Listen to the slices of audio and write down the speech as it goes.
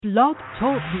Blog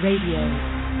Talk Radio.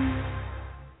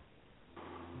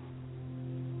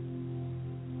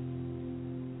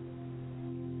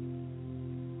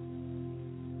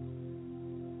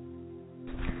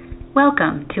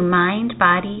 Welcome to Mind,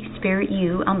 Body, Spirit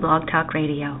You on Blog Talk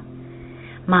Radio.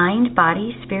 Mind,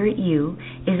 Body, Spirit You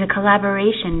is a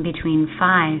collaboration between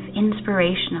 5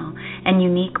 inspirational and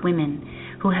unique women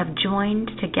who have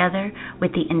joined together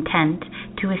with the intent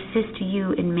to assist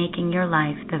you in making your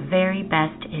life the very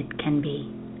best it can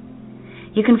be.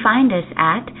 You can find us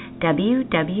at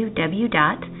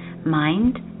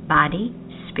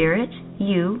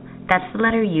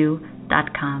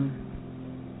www.mindbodyspiritu.com.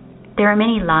 There are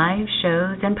many live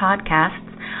shows and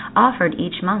podcasts offered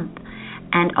each month,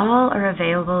 and all are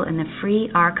available in the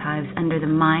free archives under the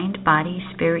Mind, Body,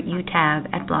 Spirit You tab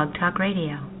at Blog Talk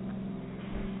Radio.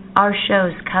 Our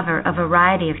shows cover a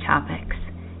variety of topics: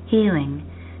 healing,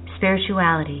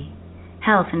 spirituality,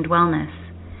 health and wellness,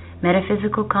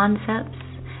 metaphysical concepts,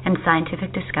 and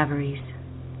scientific discoveries.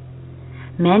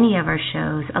 Many of our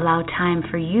shows allow time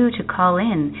for you to call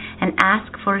in and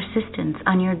ask for assistance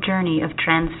on your journey of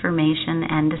transformation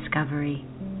and discovery.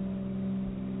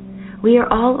 We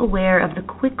are all aware of the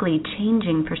quickly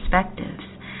changing perspectives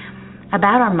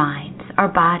about our minds, our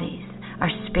bodies,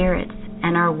 our spirits,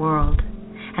 and our world,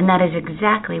 and that is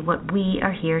exactly what we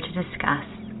are here to discuss.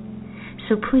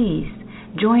 So please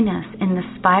join us in the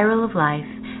spiral of life,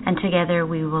 and together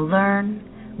we will learn,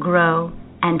 grow,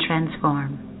 and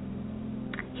transform.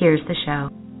 Here's the show.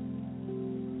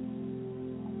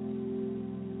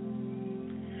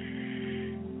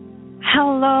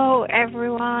 Hello,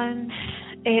 everyone.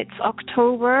 It's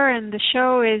October, and the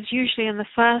show is usually on the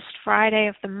first Friday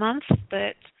of the month,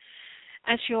 but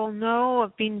as you all know,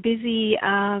 I've been busy.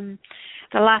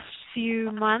 The last few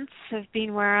months have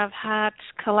been where I've had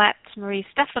Colette Marie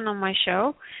Stephan on my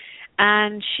show,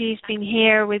 and she's been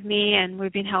here with me, and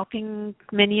we've been helping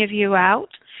many of you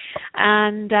out.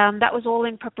 And that was all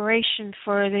in preparation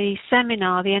for the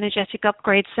seminar, the Energetic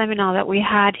Upgrade seminar that we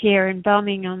had here in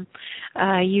Birmingham,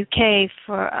 UK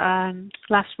for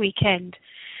last weekend,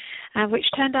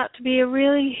 which turned out to be a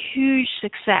really huge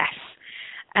success.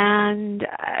 And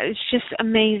it's just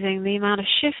amazing, the amount of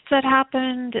shifts that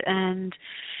happened, and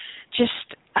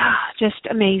just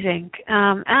amazing.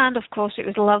 And of course, it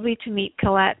was lovely to meet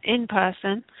Colette in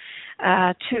person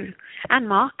too, and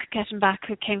Mark Kettenbach,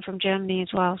 who came from Germany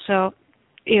as well. So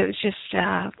it was just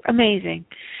amazing.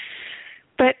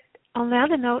 But on the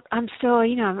other note, I'm still,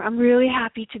 I'm really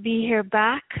happy to be here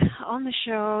back on the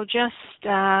show, just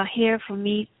here from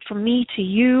me to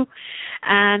you,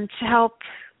 and to help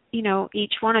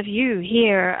each one of you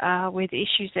here with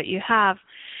issues that you have.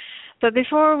 But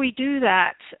before we do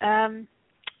that,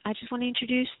 I just want to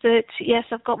introduce that, yes,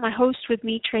 I've got my host with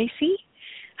me, Tracy.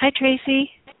 Hi,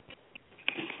 Tracy.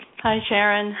 Hi,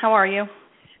 Charan. How are you?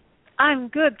 I'm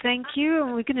good, thank you.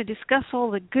 And we're going to discuss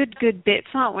all the good bits,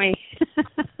 aren't we?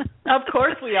 Of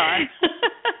course we are.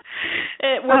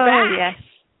 We're back.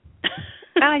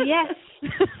 Yes.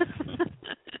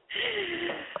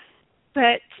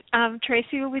 But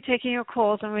Tracy will be taking your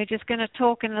calls, and we're just going to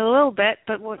talk in a little bit.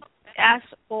 But as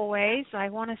always, I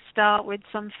want to start with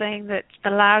something that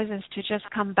allows us to just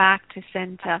come back to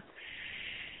center.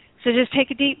 So just take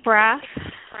a deep breath.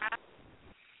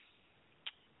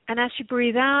 And as you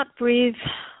breathe out, breathe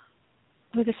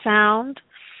with a sound.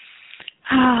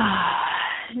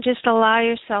 And just allow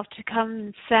yourself to come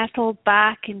and settle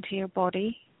back into your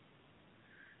body.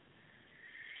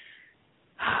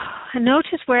 And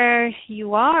notice where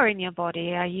you are in your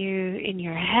body. Are you in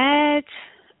your head?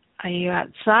 Are you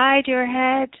outside your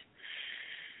head?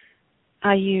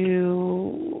 Are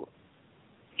you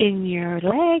in your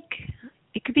leg?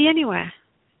 It could be anywhere.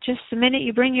 Just the minute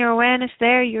you bring your awareness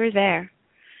there, you're there.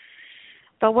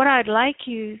 But what I'd like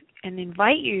you and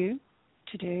invite you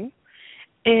to do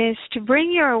is to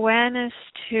bring your awareness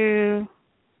to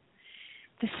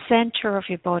the center of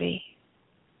your body.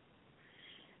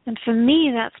 And for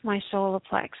me, that's my solar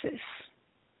plexus.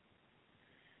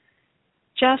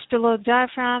 Just below the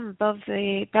diaphragm, above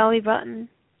the belly button.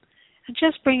 And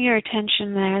just bring your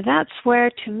attention there. That's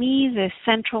where, to me, the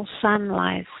central sun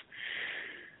lies.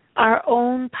 Our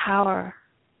own power.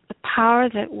 The power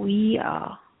that we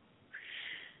are.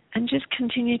 And just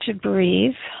continue to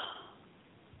breathe.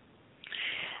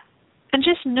 And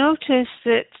just notice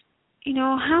that,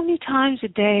 how many times a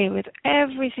day with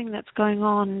everything that's going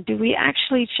on do we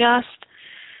actually just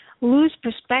lose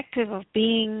perspective of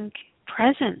being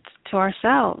present to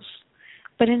ourselves,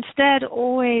 but instead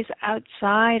always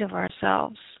outside of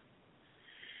ourselves.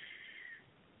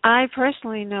 I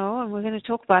personally know, and we're going to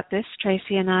talk about this,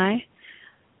 Tracy and I,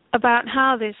 about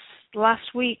how this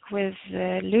last week with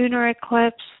the lunar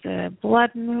eclipse, the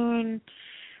blood moon,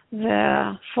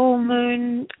 the full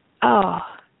moon,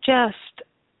 just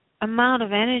amount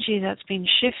of energy that's been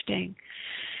shifting.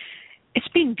 It's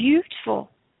been beautiful,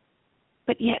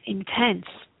 but yet intense.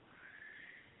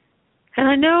 And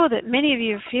I know that many of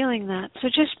you are feeling that. So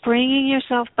just bringing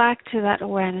yourself back to that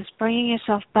awareness, bringing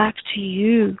yourself back to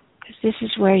you, because this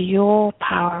is where your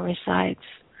power resides.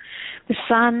 The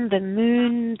sun, the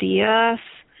moon, the earth,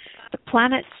 the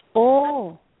planets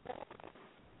all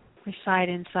reside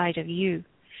inside of you.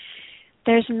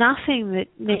 There's nothing that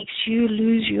makes you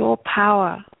lose your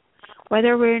power.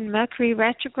 Whether we're in Mercury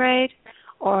retrograde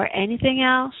or anything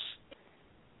else,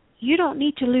 you don't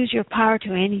need to lose your power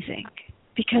to anything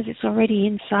because it's already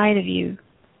inside of you.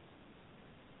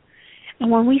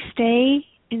 And when we stay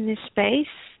in this space,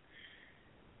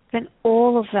 then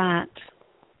all of that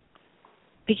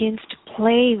begins to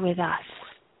play with us.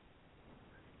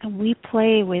 And we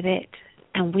play with it.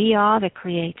 And we are the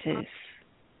creators.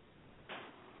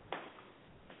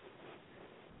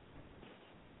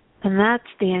 And that's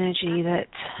the energy that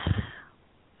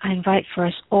I invite for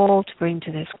us all to bring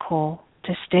to this call,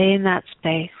 to stay in that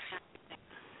space,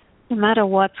 no matter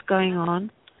what's going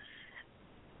on,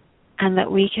 and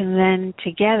that we can then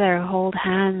together hold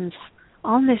hands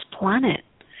on this planet,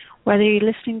 whether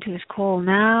you're listening to this call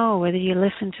now or whether you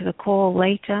listen to the call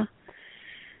later,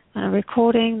 a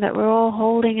recording, that we're all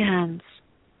holding hands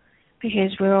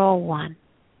because we're all one.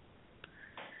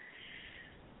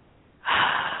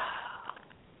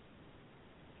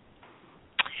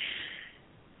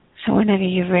 So whenever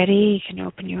you're ready, you can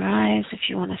open your eyes. If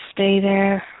you want to stay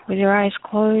there with your eyes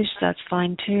closed, that's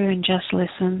fine too, and just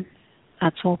listen.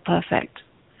 That's all perfect.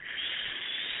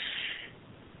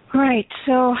 Right,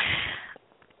 so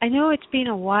I know it's been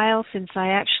a while since I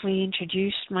actually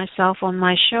introduced myself on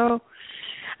my show,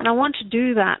 and I want to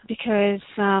do that because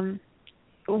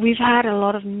we've had a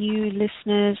lot of new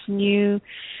listeners, new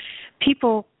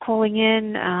people calling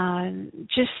in,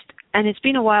 and it's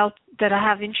been a while that I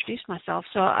have introduced myself,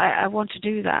 so I want to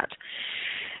do that.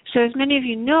 So as many of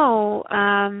you know,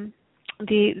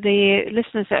 the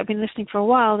listeners that have been listening for a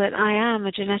while, that I am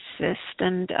a geneticist,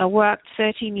 and I worked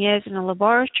 13 years in a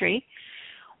laboratory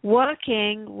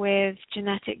working with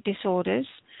genetic disorders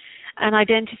and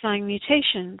identifying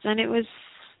mutations. And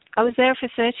I was there for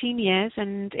 13 years,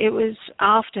 and it was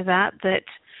after that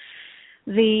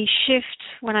the shift,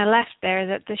 when I left there,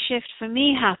 that the shift for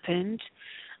me happened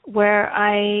where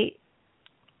I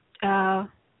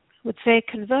would say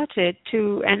converted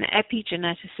to an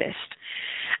epigeneticist.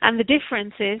 And the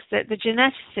difference is that the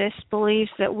geneticist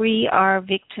believes that we are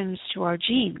victims to our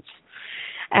genes.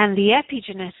 And the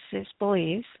epigeneticist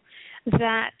believes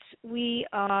that we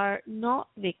are not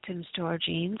victims to our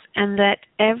genes, and that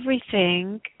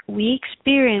everything we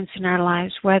experience in our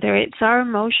lives, whether it's our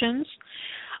emotions,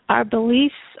 our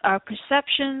beliefs, our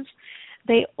perceptions,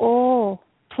 they all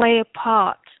play a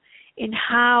part in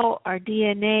how our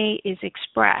DNA is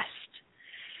expressed.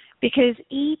 Because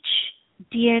each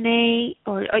DNA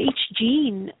or each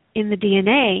gene in the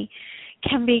DNA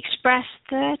can be expressed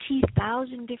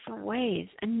 30,000 different ways,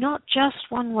 and not just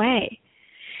one way.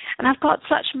 And I've got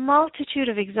such multitude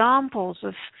of examples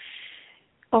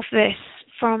of this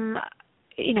from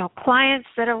clients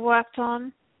that I've worked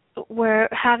on, where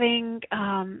having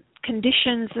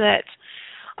conditions that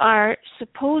are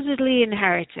supposedly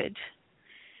inherited,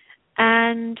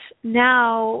 and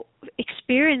now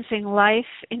experiencing life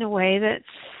in a way that's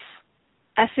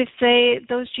as if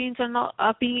those genes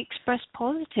are being expressed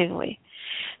positively.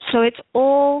 So it's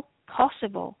all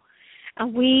possible,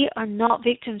 and we are not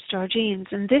victims to our genes.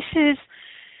 And this is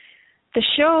the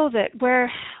show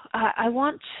where I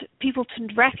want people to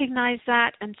recognize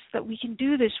that, and so that we can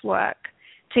do this work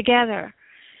together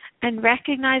and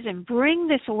recognize and bring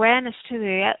this awareness to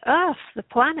the earth, the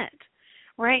planet,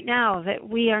 right now, that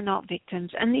we are not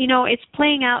victims. And, it's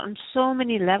playing out on so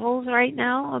many levels right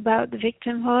now about the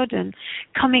victimhood and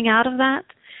coming out of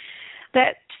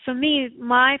that for me,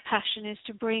 my passion is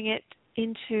to bring it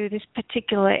into this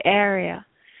particular area.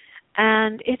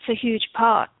 And it's a huge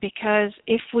part, because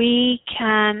if we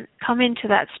can come into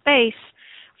that space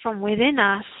from within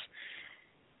us,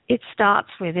 it starts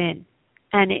within,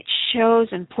 and it shows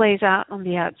and plays out on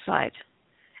the outside.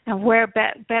 And where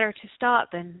better to start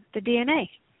than the DNA?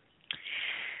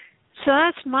 So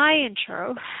that's my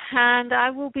intro, and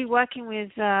I will be working with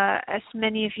as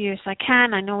many of you as I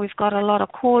can. I know we've got a lot of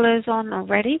callers on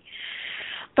already,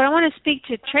 but I want to speak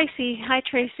to Tracy. Hi,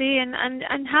 Tracy, and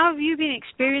how have you been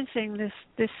experiencing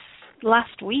this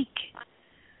last week?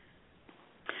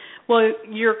 Well,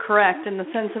 you're correct in the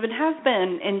sense of it has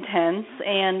been intense,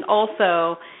 and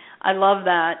also I love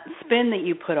that spin that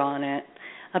you put on it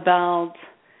about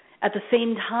at the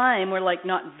same time we're like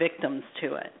not victims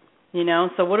to it, you know?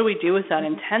 So what do we do with that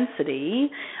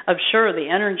intensity of, sure, the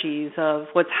energies of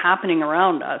what's happening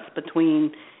around us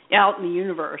between out in the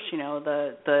universe, you know,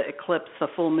 the eclipse, the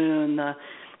full moon, the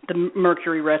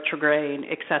Mercury retrograde,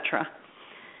 etc.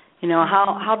 You know,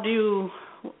 how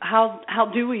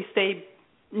do we stay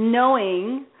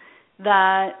knowing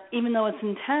that even though it's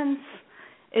intense,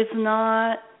 it's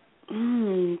not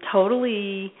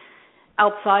totally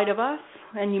outside of us?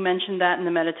 And you mentioned that in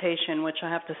the meditation, which I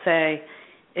have to say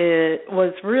it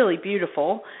was really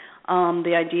beautiful.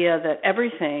 The idea that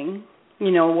everything,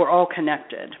 you know, we're all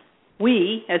connected.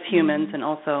 We as humans and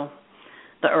also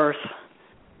the earth,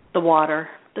 the water,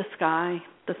 the sky,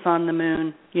 the sun, the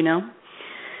moon, you know.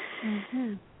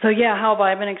 So, yeah, how have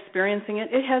I been experiencing it?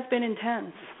 It has been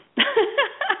intense.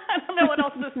 I don't know what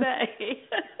else to say.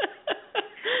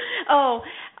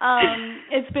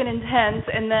 It's been intense.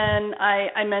 And then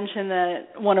I mentioned that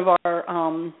one of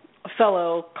our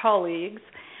fellow colleagues,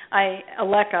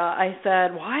 Aleka, I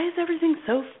said, why is everything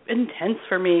so intense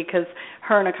for me? Because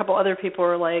her and a couple other people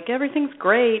were like, everything's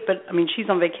great. But, I mean, she's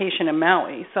on vacation in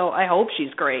Maui, so I hope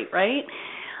she's great, right?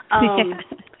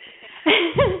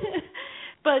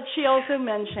 But she also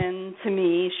mentioned to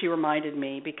me, she reminded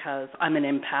me, because I'm an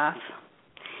empath,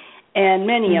 and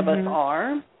many of us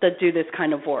are, that do this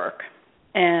kind of work.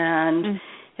 And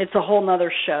it's a whole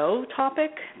nother show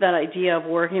topic, that idea of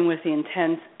working with the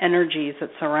intense energies that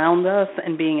surround us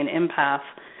and being an empath.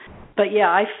 But, yeah,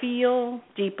 I feel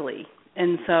deeply,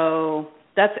 and so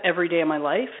that's every day of my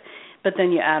life. But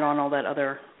then you add on all that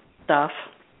other stuff.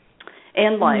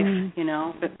 And life, you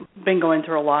know, been going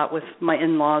through a lot with my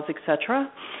in-laws, etc.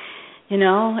 You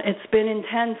know, it's been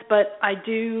intense, but I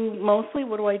do mostly,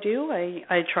 what do?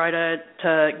 I try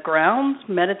to ground,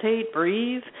 meditate,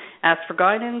 breathe, ask for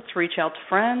guidance, reach out to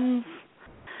friends,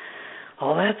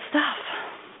 all that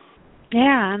stuff.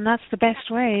 Yeah, and that's the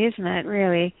best way, isn't it,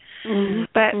 really?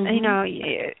 But, you know,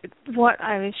 what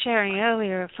I was sharing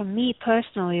earlier, for me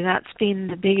personally, that's been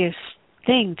the biggest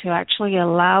thing, to actually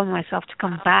allow myself to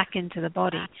come back into the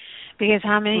body. Because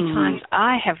how many times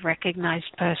I have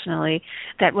recognized personally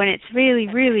that when it's really,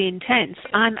 really intense,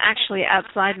 I'm actually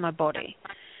outside my body.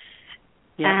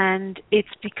 Yeah. And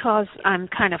it's because I'm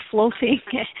kind of floating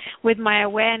with my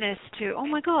awareness to, oh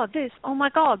my God, this, oh my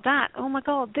God, that, oh my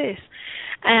God, this.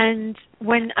 And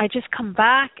when I just come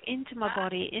back into my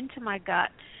body, into my gut,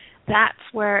 that's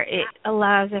where it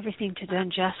allows everything to then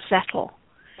just settle.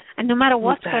 And no matter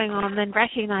what's going on, then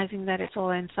recognizing that it's all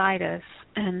inside us,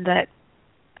 and that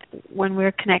when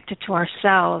we're connected to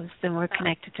ourselves, then we're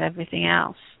connected to everything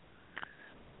else.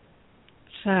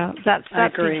 So that's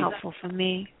been helpful for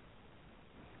me.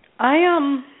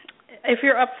 If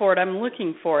you're up for it, I'm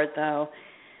looking for it, though.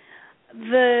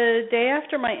 The day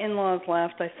after my in-laws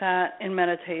left, I sat in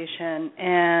meditation,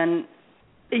 and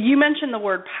you mentioned the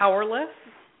word powerless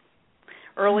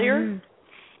earlier.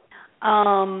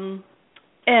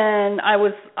 And I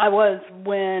was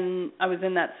when I was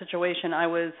in that situation, I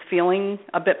was feeling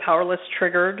a bit powerless,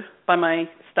 triggered by my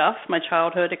stuff, my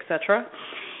childhood, etc.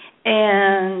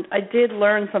 And I did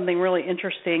learn something really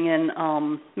interesting in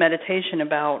meditation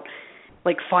about,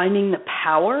 like, finding the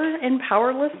power in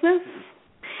powerlessness.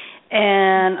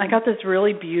 And I got this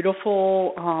really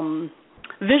beautiful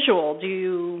visual. Do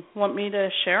you want me to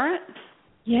share it?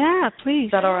 Yeah, please.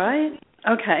 Is that all right?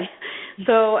 Okay.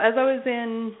 So as I was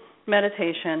in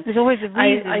meditation, there's always a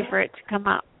reason for it to come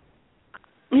up.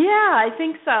 Yeah, I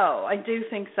think so. I do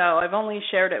think so. I've only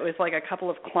shared it with like a couple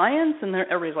of clients, and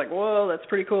everybody's like, whoa, that's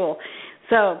pretty cool.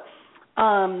 So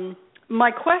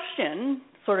my question,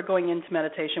 sort of going into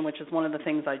meditation, which is one of the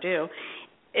things I do,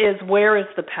 is where is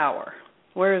the power?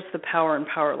 Where is the power in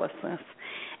powerlessness?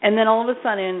 And then all of a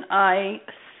sudden I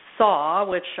saw,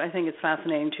 which I think is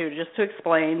fascinating too, just to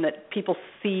explain that people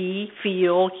see,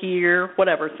 feel, hear,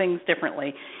 whatever, things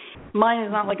differently. Mine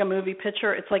is not like a movie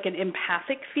picture. It's like an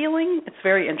empathic feeling. It's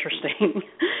very interesting.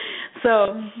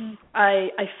 So I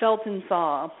felt and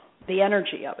saw the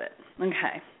energy of it.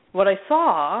 Okay. What I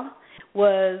saw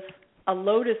was a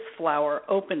lotus flower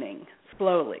opening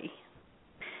slowly.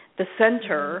 The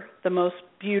center, the most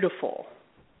beautiful.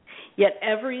 Yet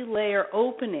every layer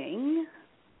opening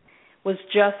was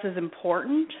just as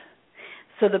important.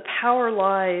 So the power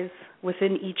lies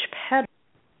within each petal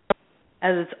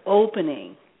as it's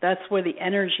opening. That's where the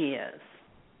energy is.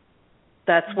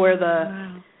 That's where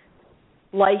the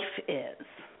life is.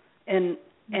 And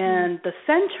the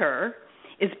center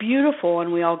is beautiful,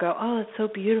 and we all go, oh, it's so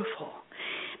beautiful.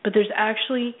 But there's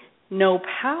actually no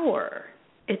power.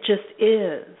 It just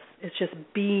is. It's just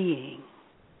being,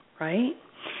 right?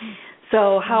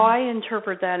 So how I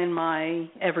interpret that in my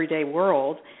everyday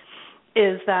world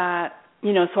is that,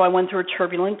 so I went through a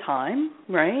turbulent time,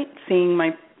 right? Seeing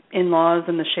my in-laws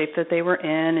in the shape that they were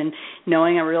in and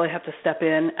knowing I really have to step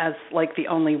in as like the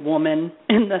only woman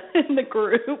in the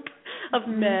group of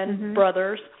men,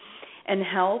 brothers, and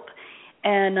help.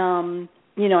 And,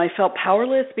 I felt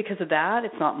powerless because of that.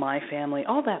 It's not my family,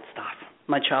 all that stuff,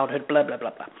 my childhood, blah, blah,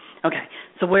 blah, blah. Okay,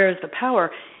 so where is the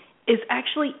power? Is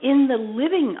actually in the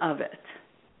living of it.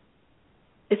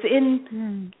 It's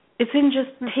in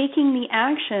just taking the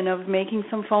action of making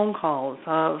some phone calls,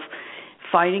 of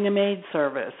finding a maid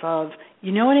service, of,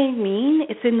 you know what I mean?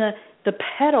 It's in the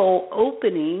petal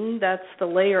opening. That's the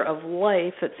layer of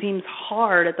life that seems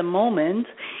hard at the moment,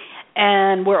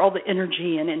 and where all the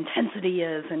energy and intensity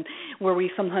is, and where we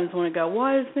sometimes want to go,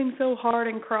 why is things so hard,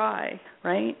 and cry,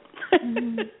 right?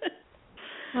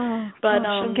 Oh, but gosh,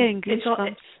 I'm getting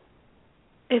goosebumps.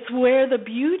 It's where the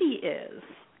beauty is,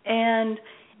 and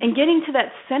getting to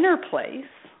that center place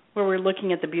where we're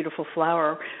looking at the beautiful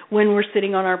flower, when we're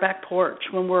sitting on our back porch,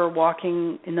 when we're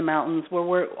walking in the mountains, where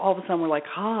we're all of a sudden we're like,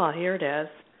 here it is,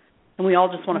 and we all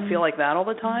just want to feel like that all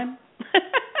the time.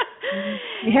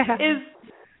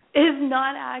 Is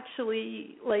not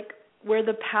actually like where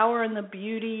the power and the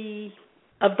beauty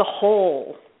of the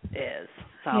whole is.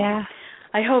 So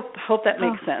I hope that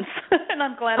makes sense, and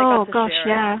I'm glad I got to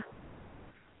share it.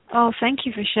 Oh, thank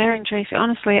you for sharing, Tracy.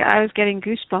 Honestly, I was getting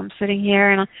goosebumps sitting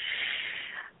here, and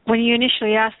when you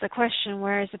initially asked the question,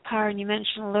 where is the power, and you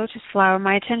mentioned the lotus flower,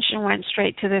 my attention went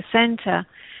straight to the center.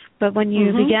 But when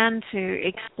you began to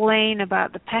explain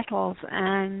about the petals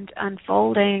and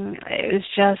unfolding, it was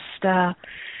just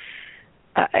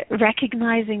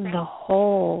recognizing the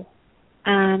whole,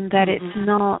 and that it's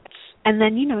not, and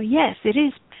then, yes, it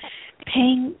is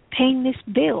paying this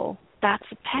bill. That's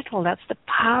the petal. That's the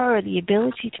power, the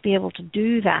ability to be able to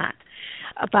do that.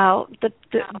 About the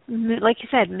like you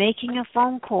said, making a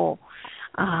phone call,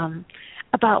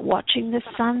 about watching the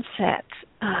sunset,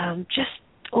 just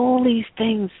all these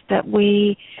things that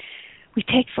we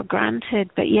take for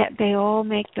granted, but yet they all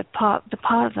make the part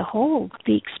of the whole,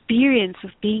 the experience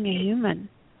of being a human.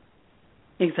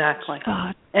 Exactly.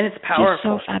 God, and it's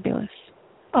powerful. Just so fabulous.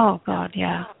 Oh God,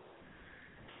 yeah.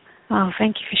 Oh,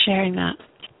 thank you for sharing that.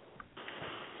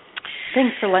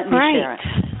 Thanks for letting me share it.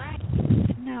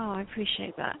 No, I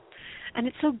appreciate that. And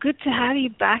it's so good to have you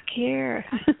back here.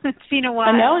 It's been a while.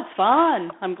 I know, it's fun.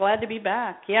 I'm glad to be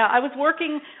back. Yeah, I was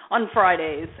working on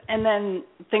Fridays, and then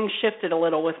things shifted a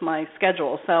little with my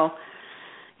schedule. So,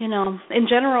 in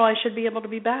general, I should be able to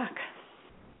be back.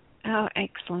 Oh,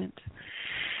 excellent.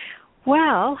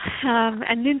 Well,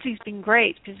 and Lindsay's been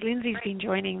great, because Lindsay's been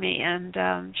joining me, and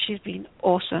she's been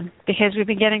awesome, because we've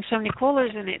been getting so many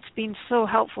callers, and it's been so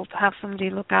helpful to have somebody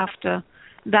look after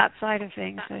that side of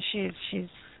things. So she's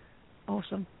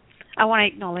awesome. I want to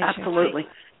acknowledge her.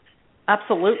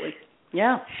 Absolutely.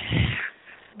 Yeah.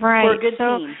 Right. We're a good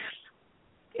team.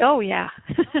 Oh, yeah.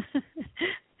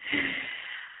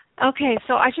 Okay,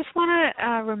 so I just want to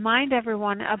remind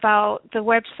everyone about the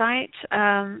website.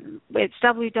 It's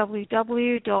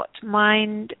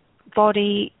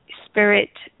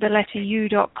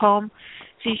www.mindbodyspirit.com.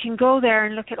 So you can go there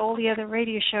and look at all the other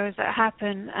radio shows that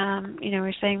happen.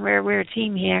 We're saying we're a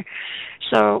team here.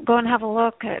 So go and have a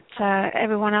look at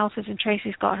everyone else's, and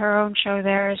Tracy's got her own show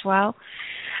there as well.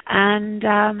 And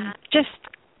just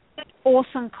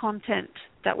awesome content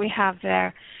that we have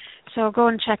there. So go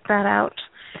and check that out.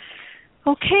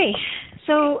 Okay,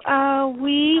 so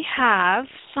we have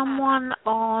someone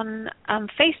on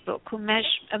Facebook who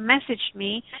messaged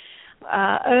me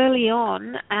early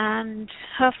on, and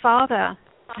her father,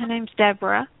 her name's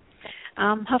Deborah,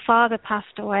 her father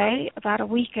passed away about a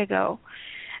week ago,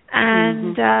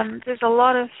 and there's a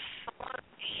lot of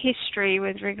history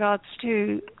with regards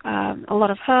to a lot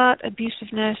of hurt,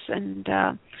 abusiveness, and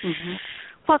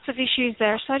lots of issues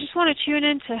there. So I just want to tune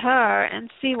into her and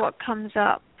see what comes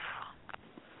up.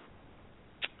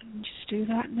 Just do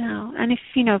that now. And if,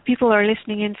 people are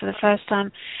listening in for the first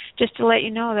time, just to let you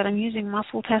know that I'm using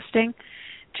muscle testing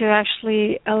to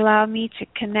actually allow me to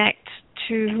connect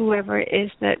to whoever it is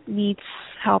that needs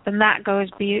help. And that goes,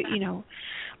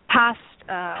 past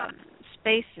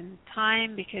space and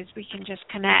time, because we can just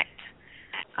connect.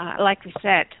 Like we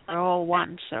said, we're all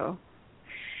one. So,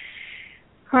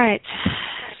 right.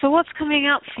 So what's coming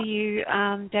up for you,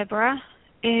 Deborah,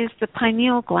 is the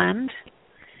pineal gland.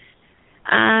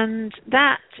 And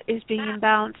that is being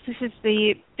imbalanced. This is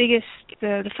the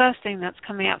first thing that's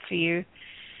coming up for you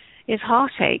is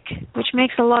heartache, which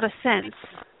makes a lot of sense.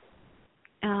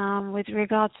 with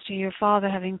regards to your father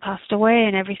having passed away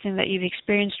and everything that you've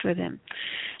experienced with him.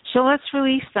 So let's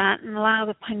release that and allow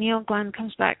the pineal gland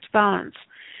comes back to balance.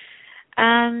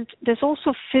 And there's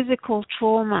also physical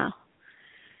trauma.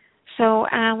 So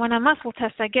when I muscle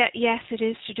test, I get, yes, it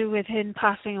is to do with him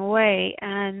passing away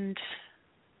and,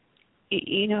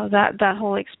 that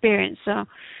whole experience. So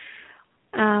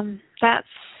that's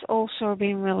also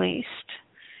being released.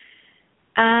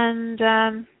 And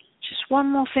just one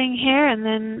more thing here, and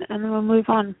then we'll move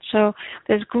on. So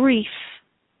there's grief.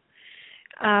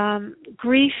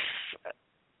 Grief,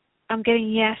 I'm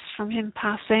getting yes from him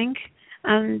passing,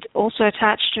 and also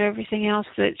attached to everything else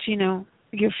that,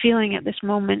 you're feeling at this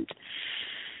moment.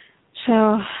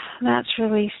 So that's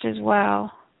released as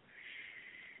well.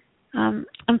 I'm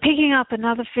picking up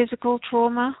another physical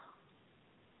trauma,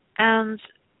 and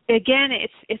again,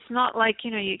 it's not like,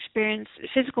 you experience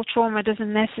physical trauma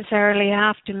doesn't necessarily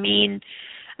have to mean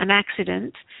an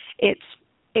accident. It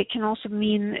can also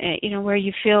mean, where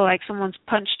you feel like someone's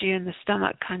punched you in the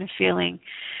stomach kind of feeling,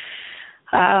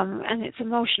 and it's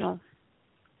emotional.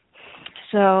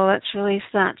 So let's release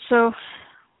that. So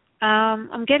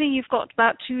I'm getting you've got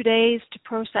about 2 days to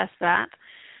process that.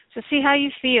 So see how you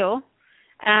feel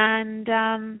and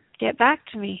get back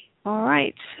to me. All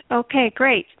right. Okay,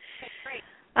 great.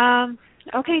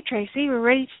 Okay, Tracy, we're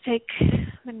ready to take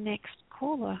the next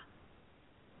caller.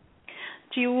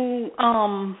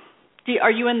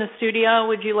 Are you in the studio?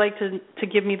 Would you like to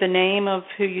give me the name of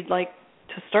who you'd like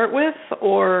to start with,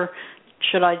 or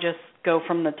should I just go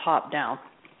from the top down?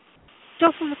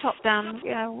 Go from the top down.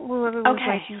 Yeah, whoever was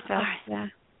waiting for. Right. Yeah.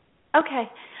 Okay.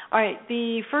 All right.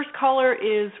 The first caller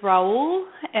is Raul,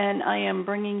 and I am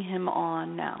bringing him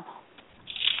on now.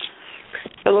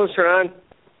 Hello, Charan.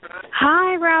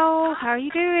 Hi, Raul. How are you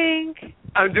doing?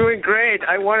 I'm doing great.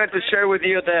 I wanted to share with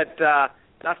you that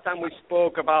last time we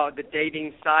spoke about the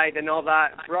dating side and all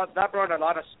that brought a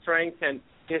lot of strength, and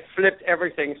it flipped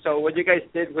everything. So what you guys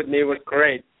did with me was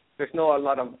great. There's no a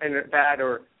lot of bad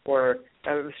or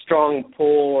a strong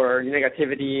pull or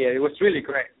negativity. It was really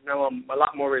great. Now I'm a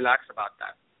lot more relaxed about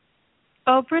that.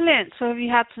 Oh, brilliant. So have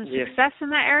you had some success in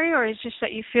that area, or is it just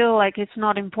that you feel like it's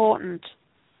not important?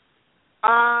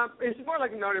 It's more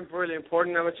like not really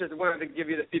important. I just wanted to give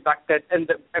you the feedback that,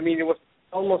 it was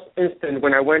almost instant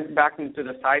when I went back into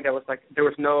the site. I was like, there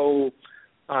was no,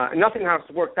 nothing has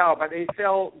worked out, but it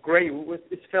felt great.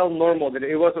 It felt normal that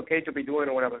it was okay to be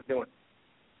doing what I was doing.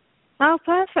 Oh,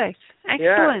 perfect. Excellent.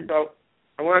 Yeah, so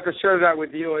I wanted to share that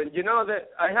with you. And you know that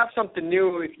I have something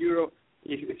new if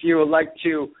you would like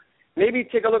to maybe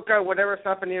take a look at whatever's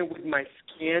happening with my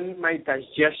skin, my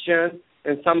digestion,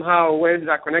 and somehow where is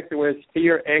that connected with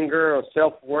fear, anger, or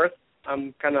self-worth.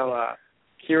 I'm kind of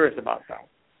curious about that.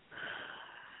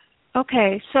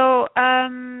 Okay, so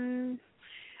the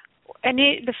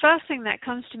first thing that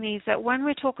comes to me is that when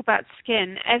we talk about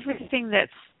skin, everything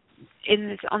that's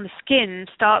on the skin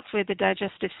starts with the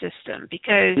digestive system,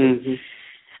 because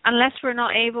unless we're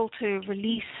not able to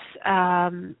release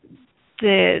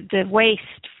the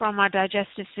waste from our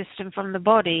digestive system from the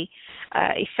body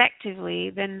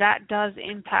effectively, then that does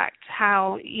impact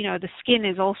how, the skin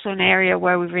is also an area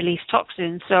where we release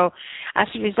toxins. So as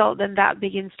a result, then that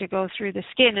begins to go through the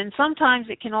skin. And sometimes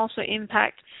it can also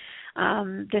impact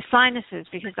the sinuses,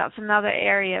 because that's another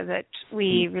area that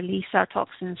we release our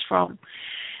toxins from.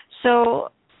 So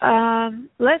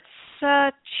let's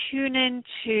tune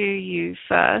into you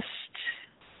first.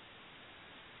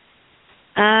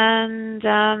 And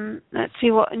let's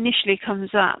see what initially comes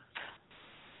up.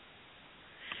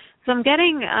 So I'm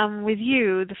getting with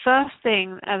you, the first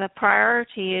thing, the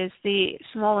priority is the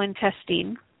small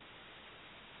intestine.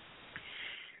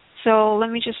 So let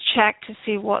me just check to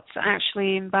see what's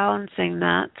actually imbalancing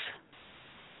that.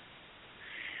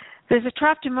 There's a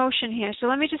trapped emotion here. So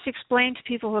let me just explain to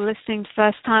people who are listening the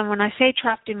first time. When I say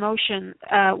trapped emotion,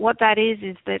 what that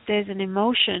is that there's an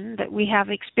emotion that we have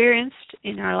experienced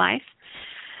in our life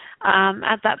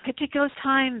at that particular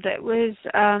time that was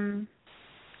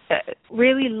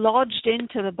really lodged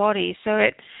into the body. So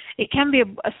it can be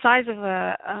a size of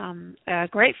a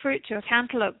grapefruit to a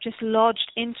cantaloupe, just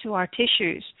lodged into our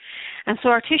tissues. And so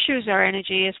our tissues are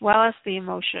energy as well as the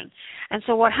emotion. And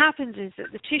so what happens is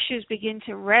that the tissues begin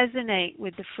to resonate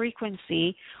with the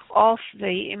frequency of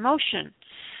the emotion.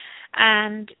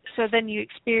 And so then you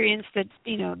experience the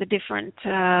different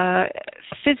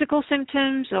physical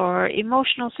symptoms or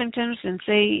emotional symptoms. And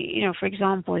say, for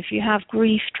example, if you have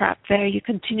grief trapped there, you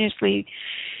continuously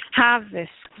have this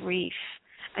grief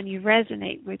and you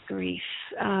resonate with grief.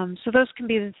 So those can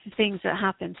be the things that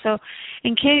happen. So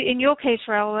in your case,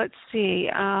 Raul, let's see.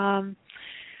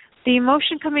 The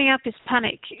emotion coming up is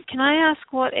panic. Can I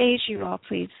ask what age you are,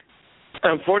 please?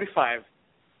 I'm 45.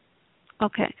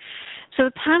 Okay. So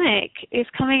the panic is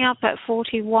coming up at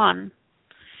 41.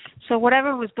 So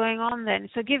whatever was going on then,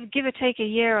 so give or take a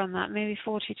year on that, maybe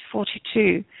 40 to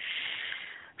 42.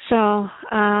 So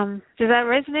does that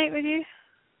resonate with you?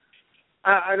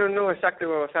 I don't know exactly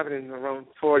what was happening around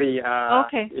 40.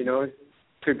 Okay. You know,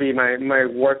 could be my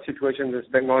work situation that's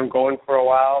been ongoing for a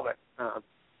while, but.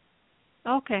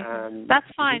 Okay, that's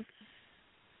fine.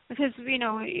 Because, you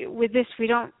know, with this we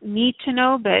don't need to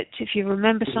know, but if you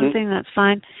remember something, that's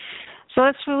fine. So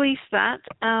let's release that.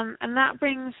 And that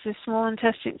brings the small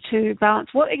intestine to balance.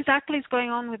 What exactly is going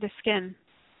on with the skin?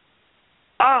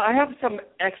 I have some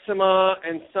eczema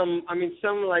and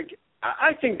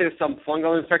I think there's some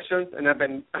fungal infections, and I've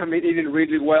been eating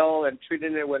really well and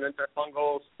treating it with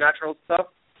antifungal natural stuff.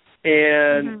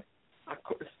 And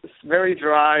it's very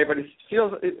dry, but it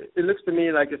looks to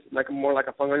me like it's more like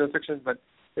a fungal infection, but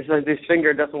it's like this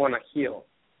finger doesn't want to heal.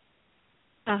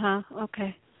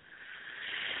 Okay.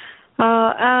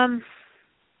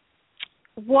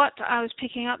 What I was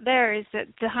picking up there is that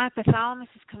the hypothalamus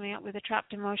is coming up with a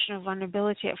trapped emotional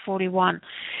vulnerability at 41.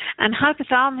 And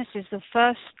hypothalamus is the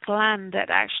first gland that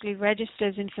actually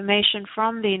registers information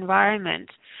from the environment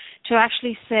to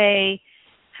actually say,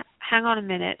 hang on a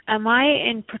minute, am I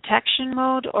in protection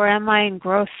mode or am I in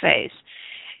growth phase?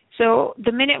 So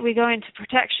the minute we go into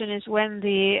protection is when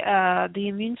the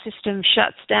immune system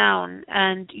shuts down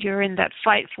and you're in that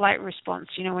fight-flight response,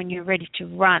 you know, when you're ready to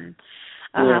run.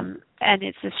 And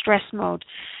it's the stress mode.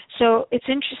 So it's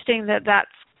interesting that that's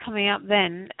coming up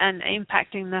then and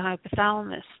impacting the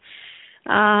hypothalamus.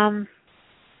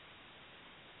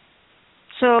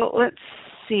 So let's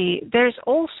see. There's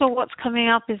also what's coming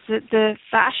up is the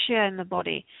fascia in the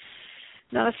body.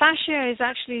 Now, the fascia is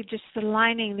actually just the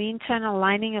lining, the internal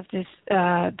lining of this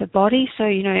the body. So,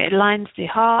 you know, it lines the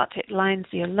heart, it lines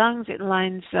your lungs, it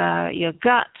lines your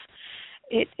gut.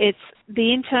 It's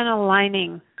the internal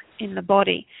lining in the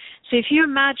body. So if you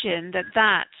imagine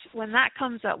that when that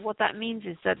comes up, what that means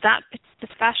is that the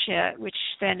fascia, which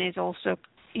then is also,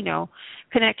 you know,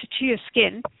 connected to your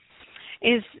skin,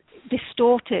 is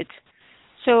distorted.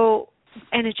 So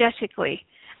energetically.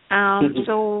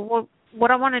 So what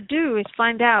I want to do is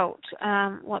find out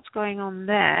what's going on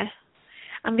there.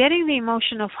 I'm getting the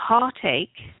emotion of heartache,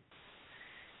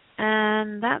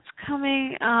 and that's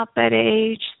coming up at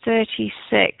age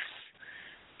 36,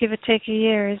 give or take a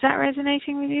year. Is that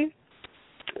resonating with you?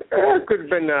 It could have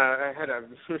been, I had a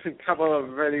couple of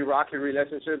really rocky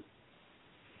relationships.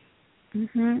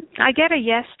 I get a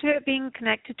yes to it being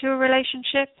connected to a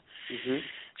relationship.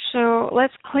 So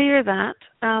let's clear that.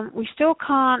 We still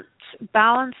can't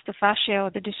balance the fascia or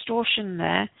the distortion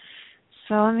there.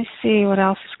 So let me see what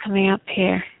else is coming up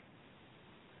here.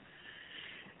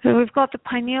 So we've got the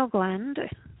pineal gland,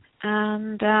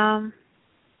 and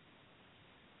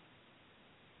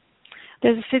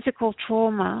there's a physical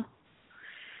trauma.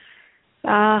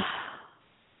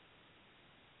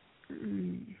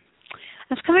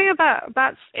 It's coming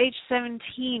about age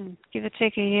 17, give or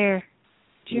take a year.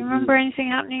 Do you remember anything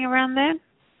happening around then?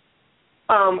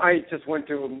 I just went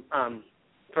to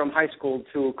from high school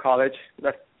to college.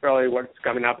 That's probably what's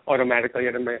coming up automatically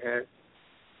out of my head.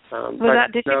 Was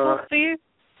that difficult for you?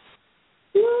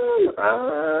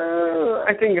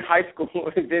 I think high school,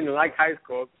 I didn't like high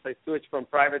school. I switched from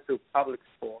private to public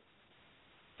school.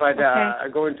 But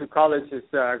going to college is,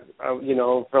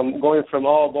 from going from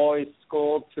all boys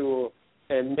school to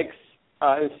a mixed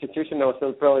institution, so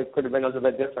it probably could have been a little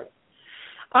bit different.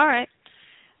 All right.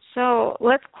 So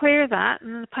let's clear that,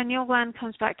 and the pineal gland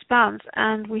comes back to balance,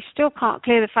 and we still can't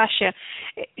clear the fascia.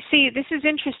 See, this is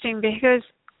interesting because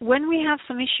when we have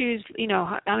some issues, you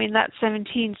know, I mean, that's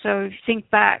 17, so if you think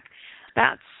back,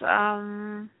 that's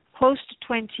close to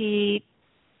 20,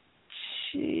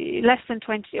 less than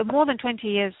 20, or more than 20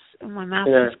 years. My math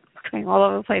is going all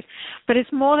over the place, but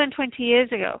it's more than 20 years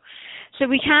ago. So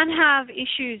we can have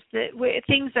issues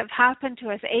things that have happened to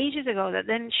us ages ago that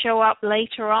then show up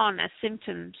later on as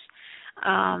symptoms.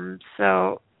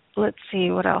 So let's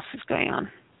see what else is going on.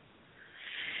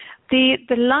 The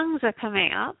lungs are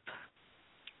coming up,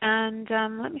 and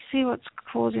let me see what's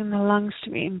causing the lungs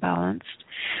to be imbalanced.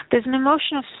 There's an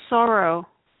emotion of sorrow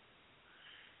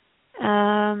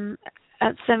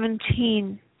at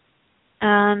 17.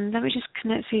 And let me just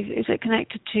see, is it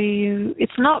connected to you?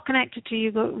 It's not connected to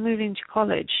you moving to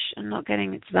college. I'm not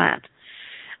getting it to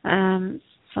that.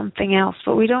 Something else,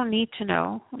 but we don't need to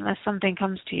know unless something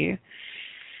comes to you.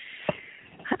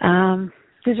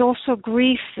 There's also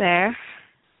grief there.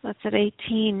 That's at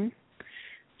 18.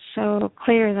 So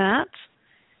clear that.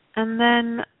 And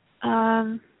then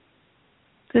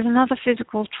there's another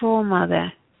physical trauma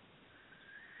there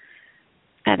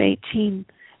at 18.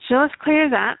 So let's clear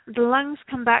that. The lungs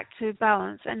come back to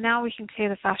balance, and now we can clear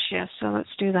the fascia. So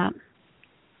let's do that.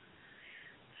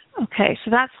 Okay,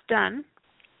 so that's done.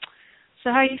 So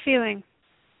how are you feeling?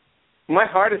 My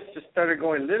heart has just started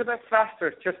going a little bit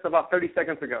faster just about 30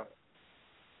 seconds ago.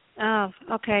 Oh,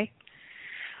 okay.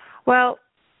 Well,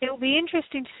 it'll be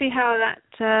interesting to see how that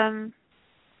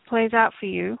plays out for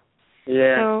you.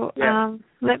 Yeah. So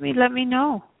let me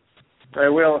know. I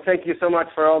will. Thank you so much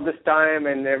for all this time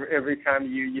and every time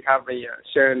you have me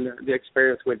sharing the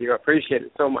experience with you. I appreciate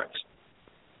it so much.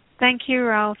 Thank you,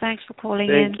 Raul. Thanks for calling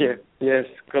in. Thank you. Yes.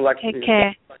 Good luck to you. Take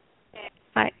care.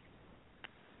 Bye.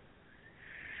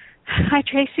 Hi,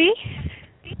 Tracy.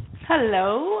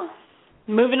 Hello.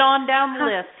 Moving on down the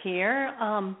list here.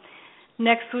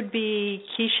 Next would be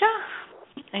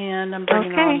Keisha, and I'm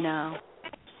bringing her on now.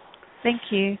 Thank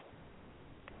you.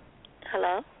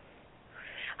 Hello.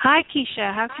 Hi,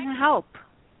 Keisha. How can I help?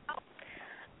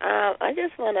 I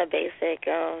just want a basic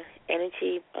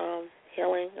energy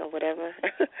healing or whatever.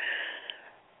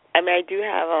 I mean, I do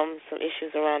have some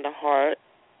issues around the heart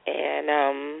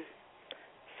and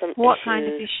some What issues. kind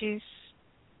of issues?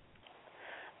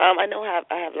 I know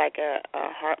I have like a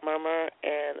heart murmur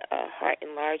and a heart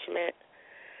enlargement,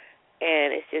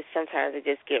 and it's just sometimes it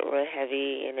just get real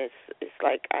heavy, and it's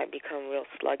like I become real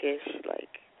sluggish,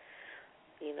 like,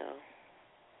 you know.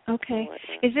 Okay.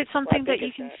 Is it something that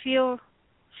you can feel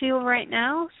right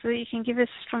now, so that you can give us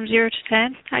from 0 to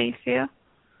 10 how you feel?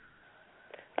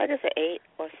 I just an 8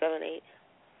 or 7, 8.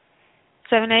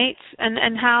 7, 8,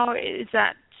 and how is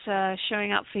that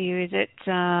showing up for you? Is it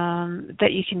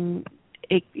that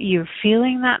you're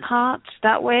feeling that heart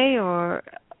that way, or?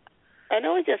 I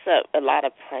know it's just a lot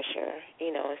of pressure.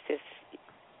 You know, it's just,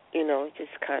 you know, it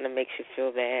just kind of makes you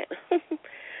feel bad.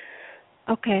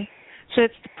 Okay. So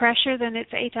it's the pressure, then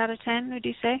it's 8 out of 10, would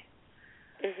you say?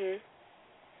 Mhm.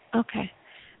 Okay.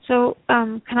 So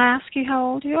can I ask you how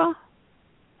old you are?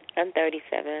 I'm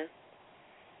 37.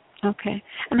 Okay.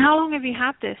 And how long have you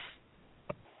had this?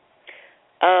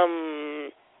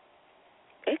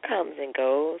 It comes and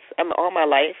goes. All my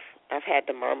life. I've had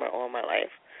the murmur all my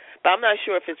life. But I'm not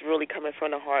sure if it's really coming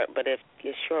from the heart, but it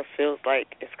sure feels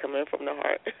like it's coming from the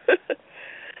heart.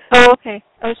 Oh, okay.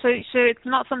 Oh, so it's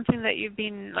not something that you've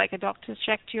been, like, a doctor's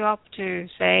checked you up to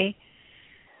say?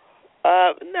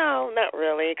 No, not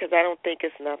really, because I don't think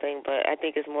it's nothing, but I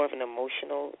think it's more of an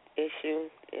emotional issue,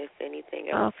 if anything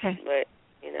else. Okay. But,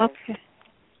 you know. Okay.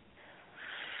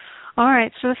 All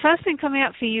right. So the first thing coming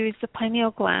up for you is the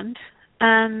pineal gland,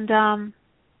 and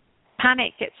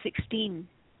panic at 16.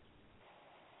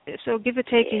 So give or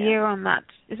take a year on that.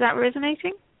 Is that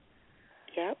resonating?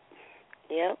 Yep.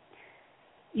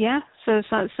 Yeah. So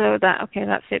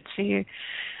that fits for you.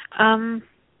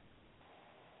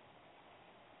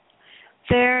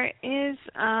 There is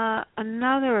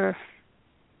another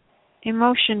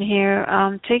emotion here,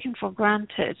 taken for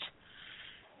granted,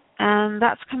 and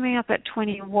that's coming up at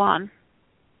 21. Is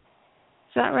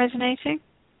that resonating?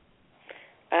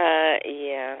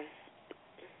 Yeah.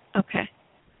 Okay.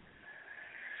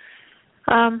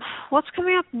 What's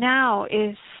coming up now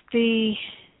is the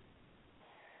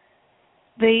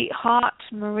heart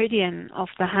meridian of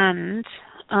the hand.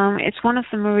 It's one of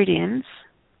the meridians.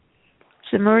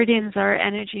 So meridians are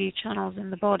energy channels in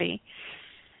the body.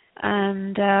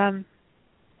 And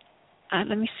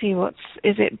let me see,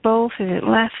 is it both? Is it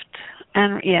left?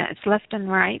 And yeah, it's left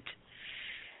and right.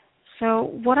 So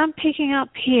what I'm picking up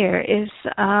here is,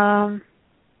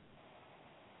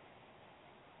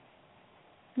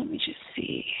 let me just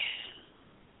see.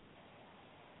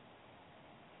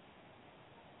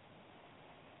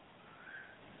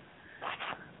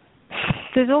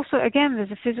 There's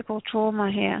a physical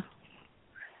trauma here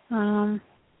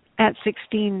at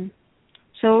 16.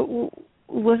 So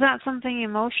was that something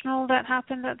emotional that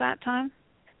happened at that time?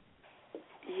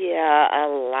 Yeah, a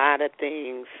lot of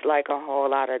things, like a whole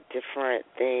lot of different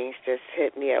things just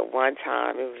hit me at one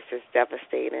time. It was just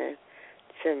devastating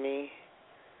to me.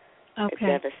 Okay.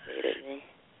 It devastated me.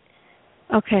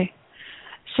 Okay.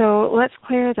 So let's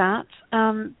clear that.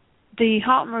 The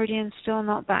heart meridian's still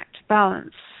not back to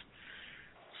balance.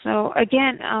 So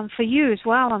again, for you as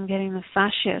well, I'm getting the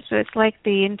fascia. So it's like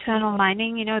the internal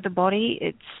lining, the body,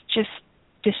 it's just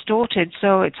distorted.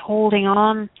 So it's holding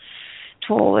on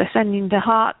to all this. And the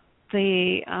heart,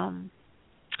 the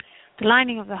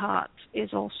lining of the heart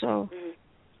is also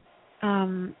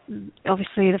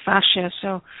obviously the fascia.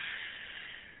 So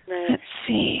let's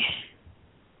see.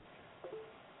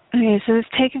 Okay, so it's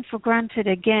taken for granted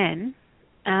again,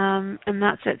 and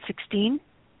that's at 16.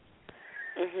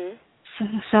 Mhm.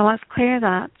 So let's clear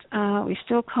that. We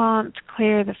still can't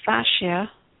clear the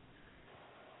fascia.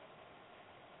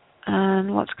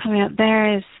 And what's coming up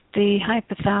there is the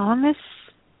hypothalamus.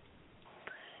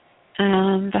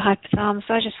 And the hypothalamus,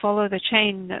 I just follow the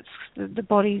chain that's the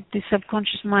body, the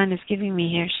subconscious mind is giving me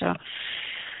here. So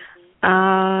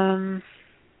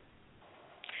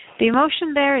the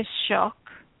emotion there is shock,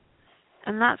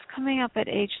 and that's coming up at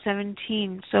age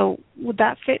 17. So would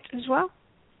that fit as well?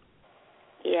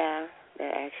 Yeah,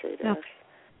 that actually does.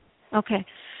 Okay.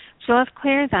 So let's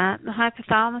clear that. The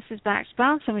hypothalamus is back to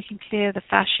balance, and we can clear the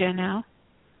fascia now.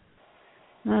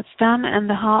 That's done, and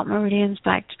the heart meridian's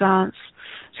back to balance.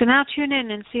 So now tune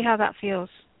in and see how that feels.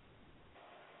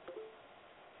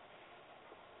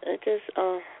 I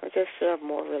just feel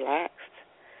more relaxed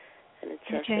in the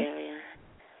chest area.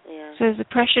 Yeah. So has the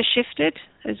pressure shifted?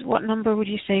 What number would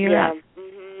you say you're at?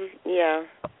 Yeah.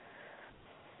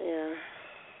 Yeah.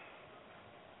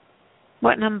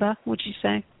 What number would you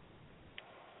say?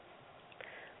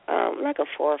 Like a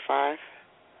 4 or 5.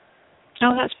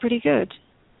 Oh, that's pretty good.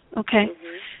 Okay.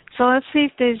 So let's see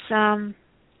if there's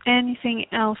anything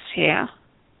else here.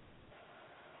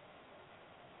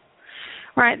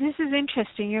 Right, this is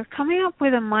interesting. You're coming up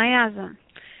with a miasm.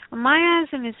 A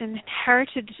miasm is an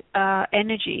inherited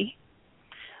energy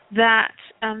that,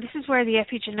 this is where the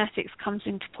epigenetics comes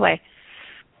into play.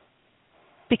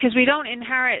 Because we don't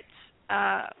inherit,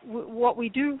 what we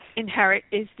do inherit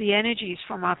is the energies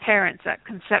from our parents at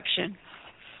conception.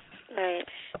 Right.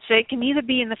 So it can either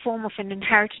be in the form of an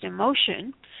inherited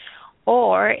emotion,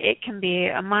 or it can be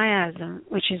a miasm,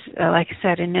 which is, like I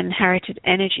said, an inherited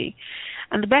energy.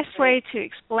 And the best way to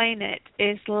explain it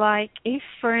is like if,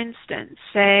 for instance,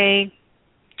 say,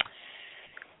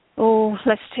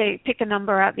 let's pick a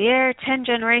number out the air. 10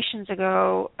 generations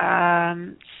ago,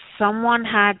 someone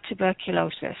had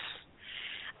tuberculosis.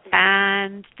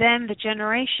 And then the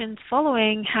generations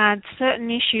following had certain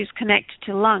issues connected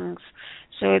to lungs.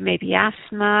 So it may be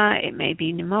asthma, it may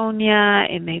be pneumonia,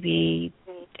 it may be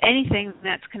anything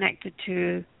that's connected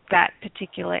to that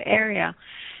particular area.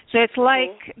 So it's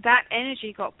like that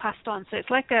energy got passed on. So it's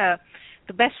like the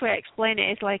best way to explain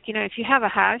it is like, if you have a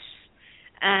house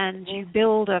and you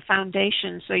build a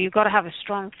foundation, so you've got to have a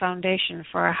strong foundation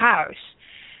for a house.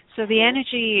 So the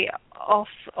energy of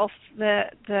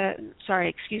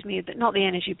not the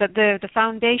energy, but the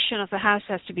foundation of the house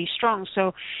has to be strong.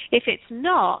 So if it's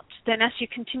not, then as you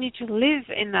continue to live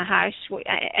in the house, what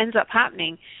ends up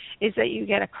happening is that you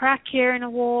get a crack here in a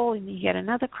wall and you get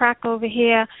another crack over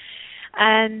here.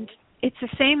 And it's the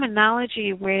same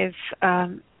analogy with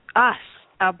us,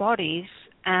 our bodies,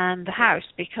 and the house,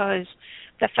 because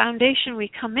the foundation we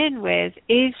come in with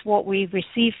is what we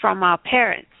receive from our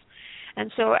parents. And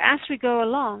so as we go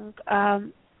along,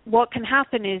 what can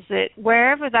happen is that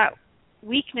wherever that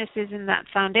weakness is in that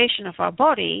foundation of our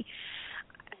body,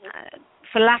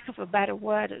 for lack of a better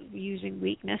word, using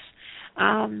weakness,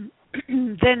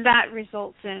 then that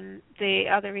results in the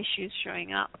other issues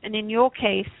showing up. And in your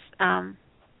case,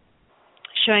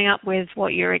 showing up with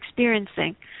what you're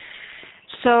experiencing.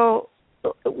 So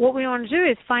what we want to do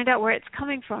is find out where it's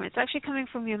coming from. It's actually coming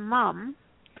from your mom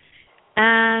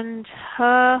and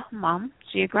her mom,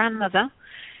 so your grandmother,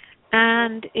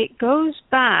 and it goes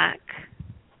back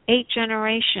 8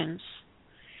 generations.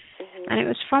 And it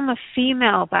was from a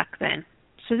female back then.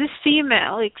 So this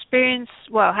female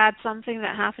had something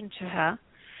that happened to her,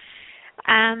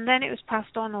 and then it was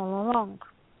passed on all along.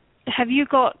 Have you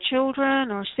got children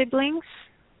or siblings?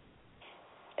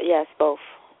 Yes, both.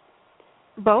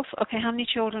 Both? Okay, how many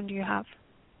children do you have?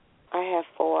 I have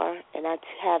 4, and I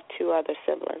have 2 other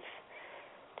siblings.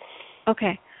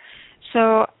 Okay,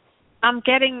 so I'm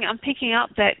picking up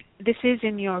that this is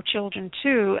in your children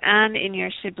too, and in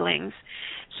your siblings.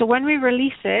 So when we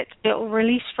release it, it will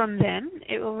release from them,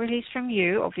 it will release from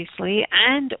you, obviously,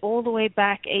 and all the way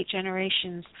back 8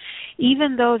 generations,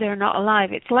 even though they're not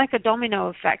alive. It's like a domino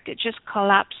effect. It just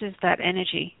collapses that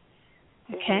energy.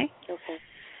 Okay? Okay.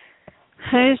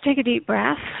 So just take a deep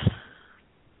breath,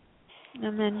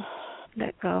 and then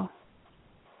let go.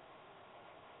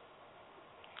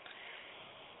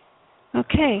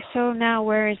 Okay, so now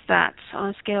where is that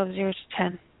on a scale of 0 to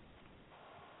 10?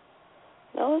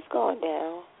 No, it's going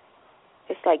down.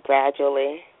 It's like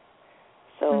gradually.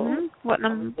 So what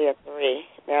number? At 3.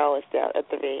 Now it's down at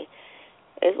 3.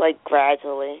 It's like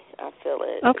gradually. I feel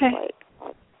it. Okay. It's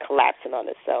like collapsing on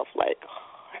itself. Like.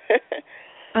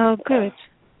 Oh, good.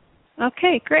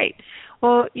 Okay, great.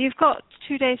 Well, you've got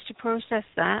 2 days to process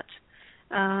that.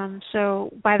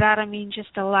 So by that I mean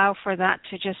just allow for that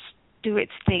to just do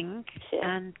its thing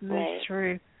and move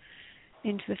through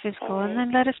into the physical, and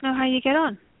then let us know how you get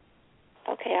on.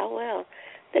 Okay, I will.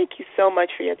 Thank you so much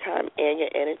for your time and your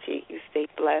energy. You stay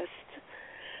blessed.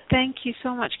 Thank you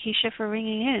so much, Keisha, for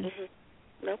ringing in.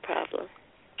 Mm-hmm. No problem.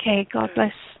 Okay, God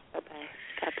bless. Bye-bye.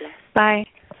 God bless. Bye.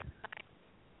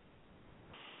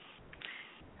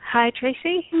 Hi,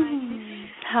 Tracy.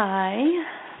 Hi.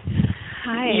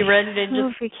 Hi. You ready to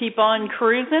just keep on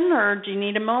cruising, or do you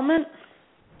need a moment?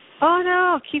 Oh,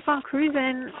 no, keep on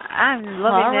cruising. I'm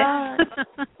loving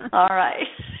this. All right.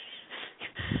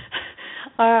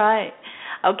 All right.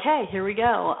 Okay, here we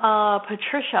go.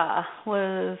 Patricia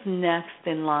was next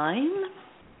in line.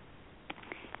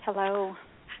 Hello.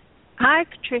 Hi,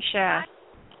 Patricia.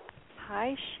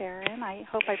 Hi, Charan. I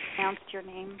hope I pronounced your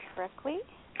name correctly.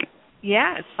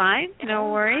 Yeah, it's fine. No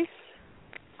worries.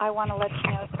 I want to let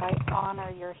you know that I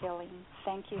honor your healing.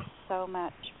 Thank you so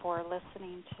much for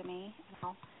listening to me.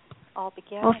 And I'll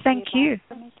begin. Well, thank you.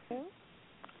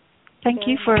 Thank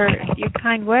you for your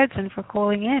kind words and for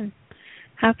calling in.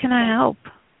 How can I help?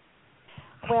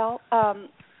 Well,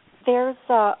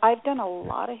 I've done a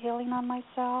lot of healing on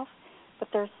myself, but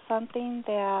there's something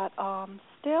that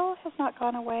still has not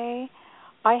gone away.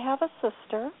 I have a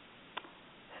sister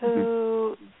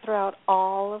who, throughout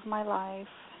all of my life,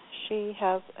 she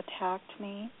has attacked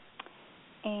me,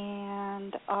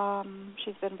 and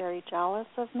she's been very jealous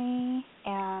of me,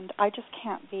 and I just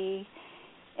can't be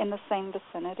in the same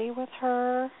vicinity with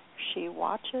her. She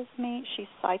watches me. She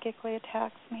psychically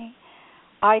attacks me.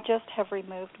 I just have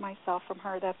removed myself from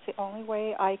her. That's the only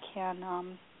way I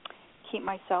can keep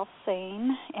myself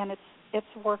sane, and it's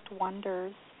worked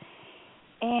wonders.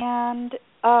 And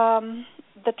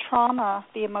the trauma,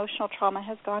 the emotional trauma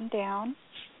has gone down.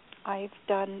 I've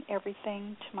done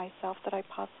everything to myself that I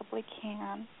possibly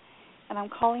can, and I'm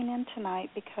calling in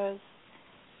tonight because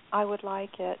I would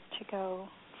like it to go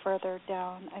further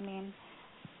down. I mean,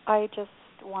 I just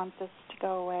want this to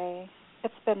go away.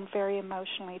 It's been very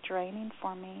emotionally draining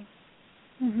for me.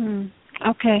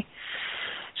 Okay.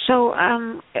 So,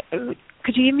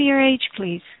 could you give me your age,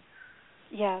 please?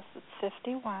 Yes, it's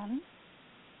 51.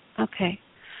 Okay.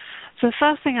 So the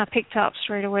first thing I picked up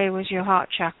straight away was your heart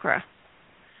chakra.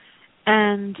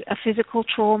 And a physical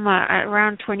trauma at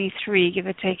around 23, give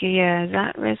or take a year. Does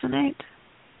that resonate?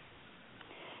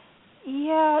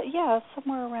 Yeah,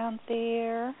 somewhere around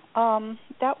there.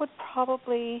 That would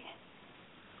probably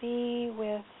be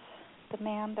with the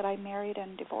man that I married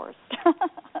and divorced,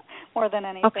 more than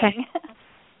anything. Okay.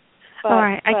 All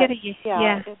right, I get it.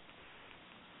 Yeah.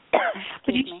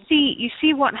 But you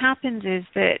see, what happens is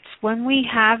that when we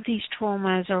have these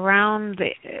traumas around,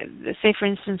 say, for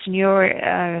instance, in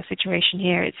your situation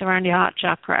here, it's around your heart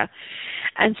chakra,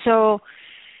 and so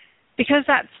because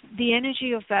that's the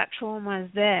energy of that trauma is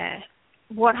there.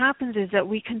 What happens is that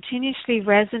we continuously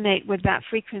resonate with that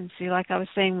frequency, like I was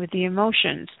saying, with the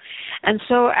emotions. And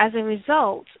so as a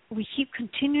result, we keep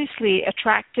continuously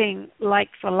attracting like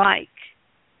for like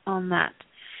on that.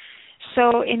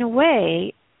 So in a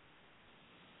way,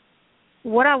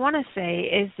 what I want to say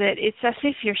is that it's as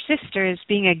if your sister is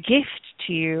being a gift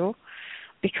to you,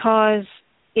 because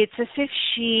it's as if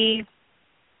she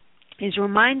is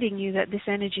reminding you that this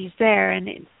energy is there and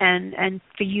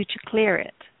for you to clear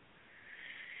it.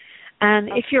 And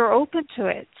if you're open to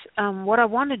it, what I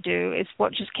want to do is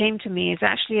what just came to me is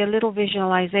actually a little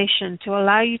visualization to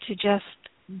allow you to just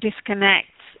disconnect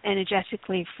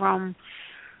energetically from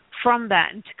that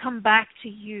and to come back to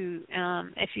you.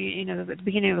 If you know, at the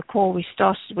beginning of the call, we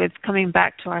started with coming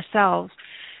back to ourselves.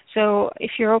 So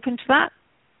if you're open to that.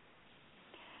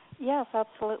 Yes,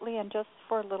 absolutely. And just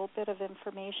for a little bit of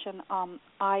information,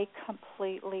 I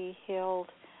completely healed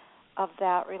of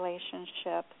that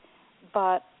relationship,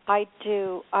 but I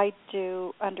do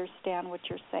understand what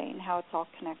you're saying, how it's all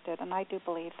connected, and I do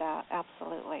believe that,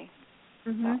 absolutely.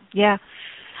 So. Yeah.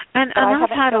 And I I've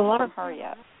haven't had a heard lot from of her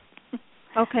yet.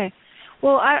 Okay.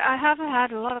 Well, I have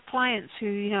had a lot of clients who,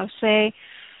 you know, say,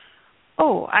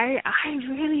 oh, I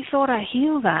really thought I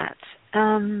healed that.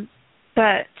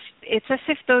 But it's as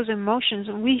if those emotions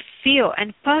we feel,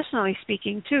 and personally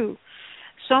speaking too,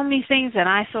 so many things that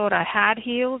I thought I had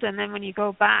healed, and then when you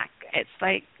go back, it's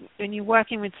like when you're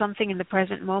working with something in the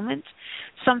present moment,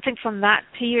 something from that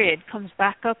period comes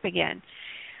back up again.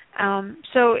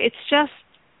 So it's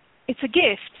a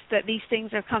gift that these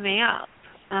things are coming up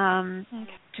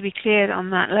to be cleared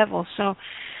on that level. So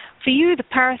for you, the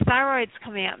parathyroid's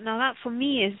coming up. Now that for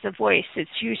me is the voice. It's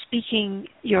you speaking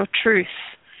your truth.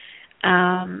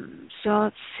 So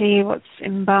let's see what's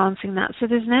imbalancing that. So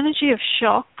there's an energy of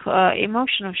shock,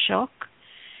 emotion of shock.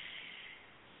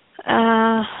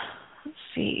 Let's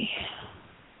see.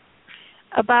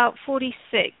 About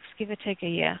 46, give or take a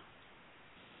year.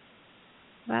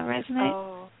 Does that resonate?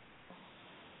 Oh,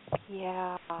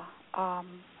 Yeah.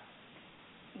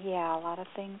 Yeah, a lot of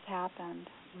things happened.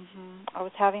 I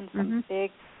was having some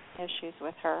big issues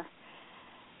with her.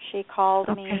 She called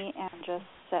me and just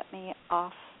set me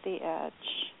off the edge.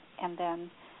 And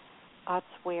then it's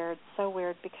weird, so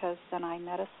weird, because then I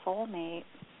met a soulmate,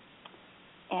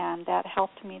 and that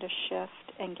helped me to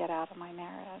shift and get out of my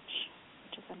marriage,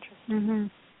 which is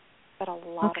interesting. But a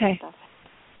lot of stuff.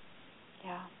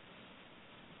 Yeah.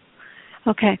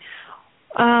 Okay.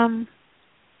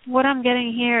 What I'm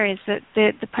getting here is that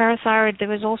the parathyroid, there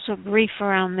was also grief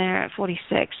around there at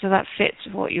 46, so that fits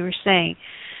what you were saying.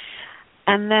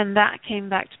 And then that came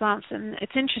back to balance. And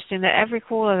it's interesting that every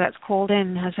caller that's called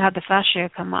in has had the fascia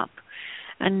come up.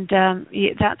 And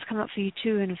that's come up for you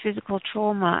too in a physical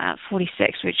trauma at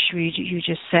 46, which you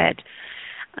just said.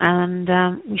 And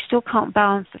we still can't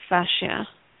balance the fascia.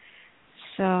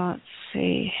 So let's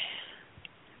see.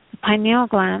 The pineal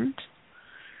gland.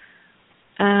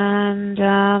 And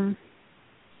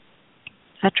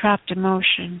a trapped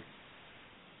emotion.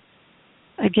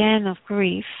 Again, of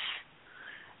grief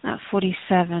at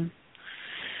 47.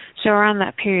 So around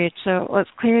that period. So let's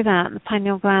clear that. The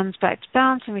pineal gland's back to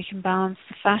balance, and we can balance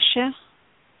the fascia.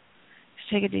 Just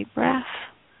take a deep breath.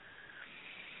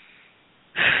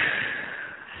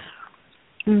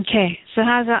 Okay, so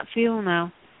how does that feel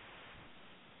now?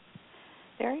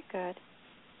 Very good.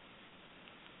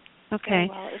 Okay.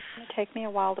 Well, it's going to take me a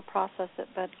while to process it,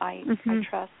 but I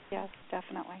trust, yes,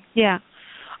 definitely. Yeah.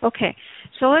 Okay.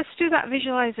 So let's do that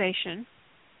visualization.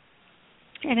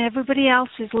 And everybody else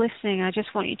is listening. I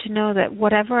just want you to know that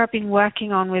whatever I've been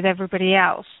working on with everybody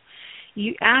else,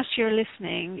 as you're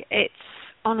listening, it's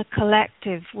on a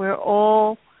collective. We're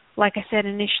all, like I said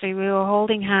initially, we were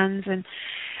holding hands, and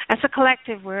as a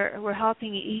collective, we're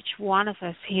helping each one of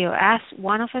us heal. As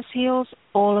one of us heals,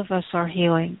 all of us are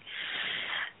healing.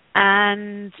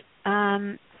 And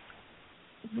the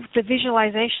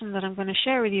visualization that I'm going to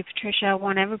share with you, Patricia, I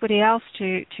want everybody else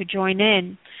to join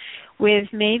in with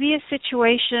maybe a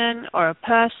situation or a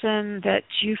person that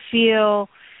you feel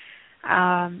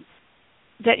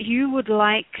that you would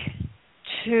like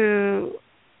to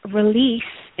release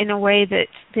in a way that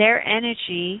their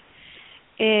energy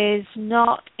is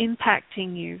not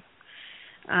impacting you.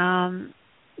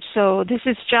 So this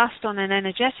is just on an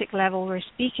energetic level we're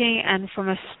speaking, and from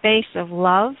a space of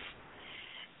love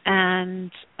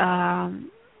and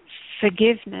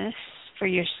forgiveness for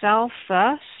yourself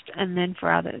first and then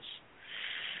for others.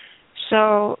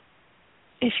 So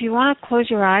if you want to close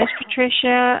your eyes,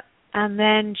 Patricia, and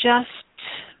then just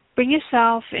bring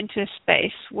yourself into a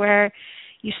space where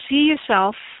you see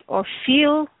yourself or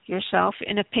feel yourself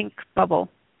in a pink bubble.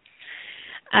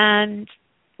 And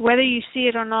whether you see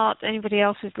it or not, anybody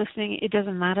else who's listening, it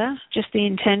doesn't matter. Just the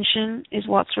intention is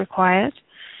what's required.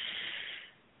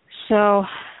 So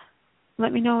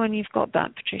let me know when you've got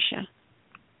that, Patricia.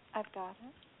 I've got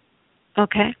it.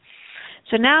 Okay.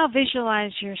 So now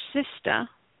visualize your sister,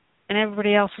 and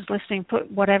everybody else who's listening,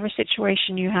 put whatever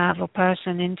situation you have or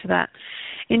person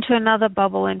into another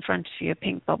bubble in front of you, a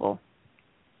pink bubble.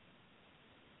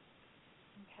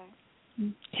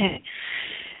 Okay.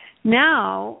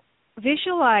 Now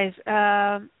visualize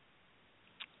a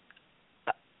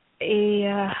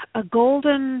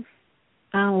golden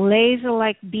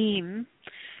laser-like beam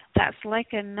that's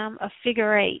like a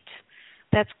figure eight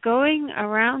that's going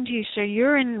around you. So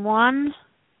you're in one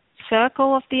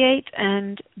circle of the eight,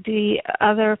 and the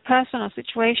other person or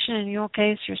situation, in your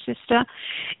case your sister,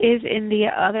 is in the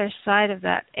other side of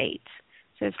that eight.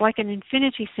 So it's like an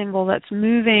infinity symbol that's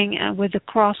moving with the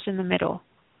cross in the middle.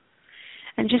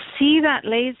 And just see that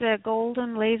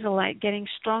golden laser light getting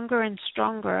stronger and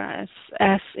stronger as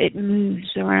it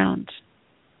moves around.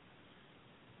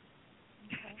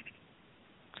 Okay.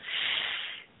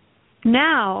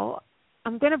 Now,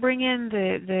 I'm going to bring in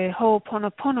the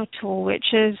Ho'oponopono tool,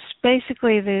 which is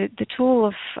basically the tool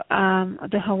of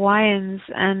the Hawaiians,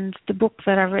 and the book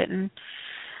that I've written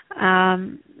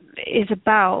is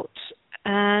about.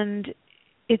 And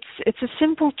it's a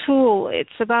simple tool. It's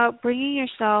about bringing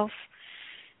yourself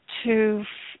to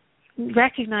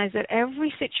recognize that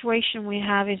every situation we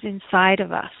have is inside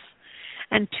of us.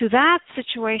 And to that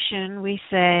situation, we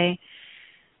say,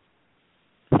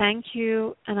 thank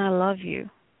you and I love you.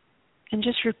 And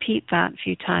just repeat that a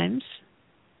few times.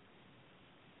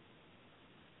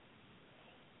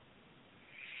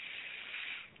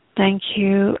 Thank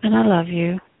you and I love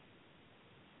you.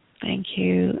 Thank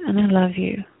you and I love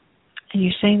you. And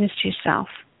you're saying this to yourself.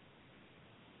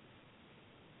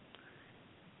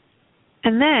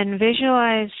 And then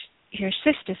visualize your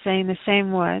sister saying the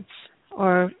same words,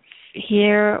 or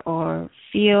hear or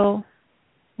feel,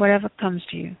 whatever comes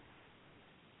to you.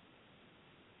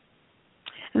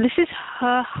 And this is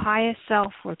her higher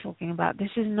self we're talking about.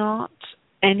 This is not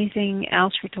anything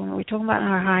else we're talking about. We're talking about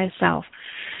her higher self.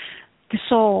 The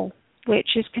soul,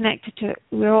 which is connected to,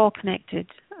 we're all connected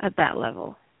at that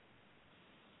level.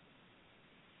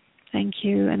 Thank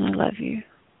you, and I love you.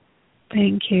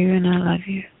 Thank you, and I love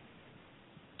you.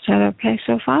 Is that okay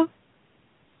so far?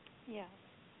 Yeah.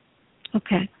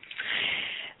 Okay.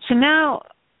 So now,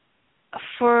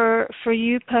 for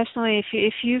you personally,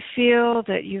 if you feel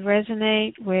that you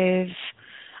resonate with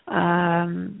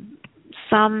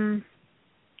someone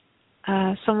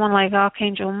like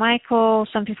Archangel Michael,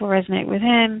 some people resonate with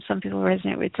him, some people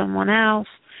resonate with someone else,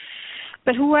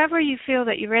 but whoever you feel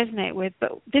that you resonate with,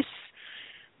 but this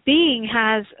being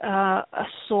has a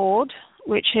sword,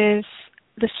 which is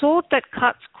the sword that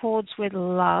cuts cords with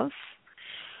love,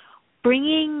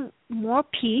 bringing more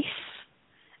peace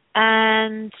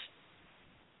and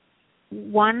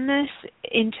oneness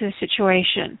into the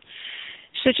situation.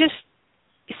 So just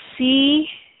see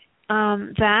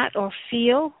that, or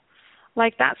feel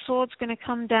like that sword's going to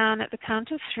come down at the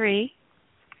count of 3.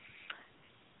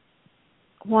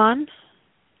 1,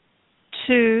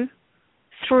 2,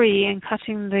 3, and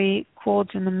cutting the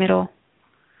cords in the middle.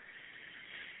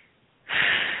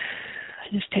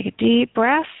 Just take a deep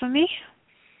breath for me.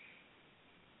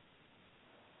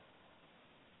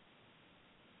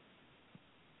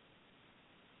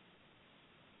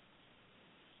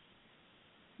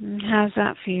 And how's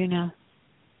that for you now?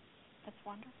 That's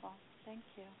wonderful. Thank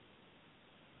you.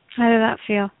 How did that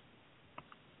feel?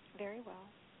 Very well.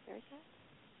 Very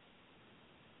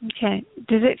good. Okay.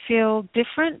 Does it feel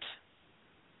different?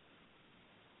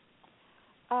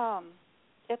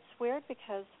 It's weird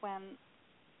because when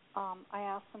I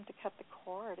asked them to cut the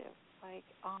cord, it was like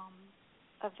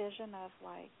a vision of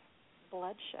like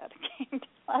bloodshed came to,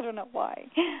 I don't know why.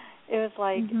 It was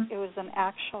like it was an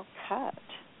actual cut.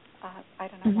 I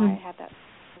don't know why I had that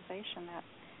visualization, that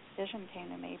vision came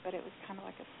to me, but it was kind of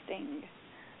like a sting.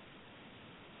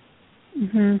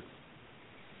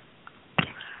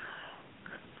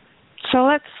 So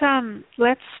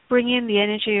let's bring in the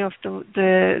energy of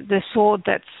the sword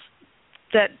that's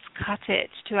cut it,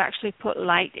 to actually put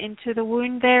light into the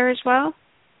wound there as well,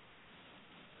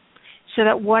 so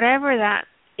that whatever that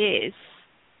is,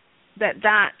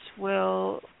 that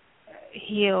will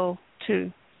heal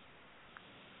too.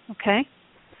 Okay.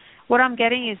 What I'm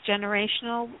getting is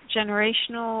generational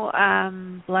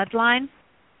bloodline.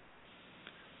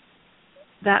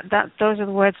 Those are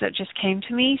the words that just came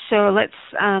to me. So let's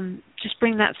just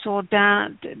bring that sword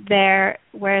down there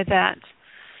where that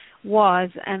was,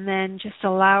 and then just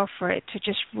allow for it to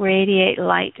just radiate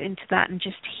light into that and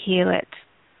just heal it.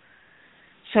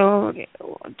 So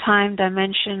time,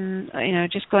 dimension,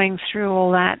 just going through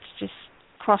all that, just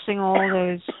crossing all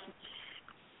those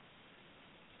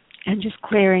and just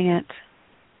clearing it.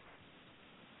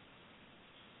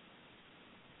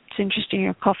 It's interesting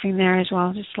you're coughing there as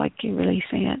well, just like you're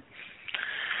releasing it.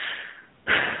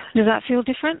 Does that feel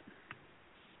different?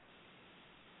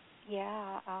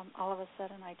 Yeah, all of a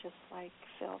sudden I just like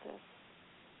feel this,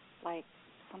 like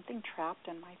something trapped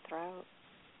in my throat.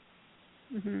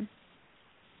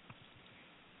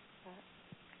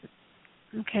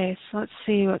 Okay, so let's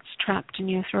see what's trapped in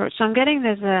your throat. So I'm getting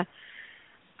there's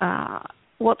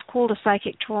what's called a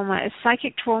psychic trauma. A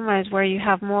psychic trauma is where you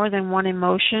have more than one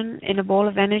emotion in a ball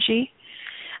of energy,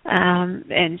 and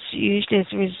it's usually as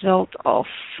a result of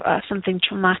something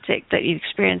traumatic that you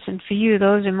experience. And for you,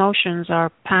 those emotions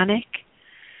are panic,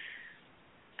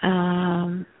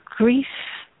 grief.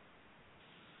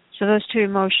 So those two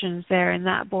emotions there in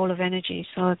that ball of energy.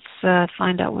 So let's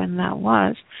find out when that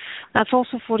was. That's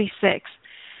also 46.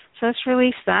 So let's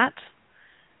release that.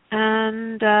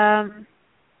 And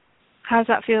how's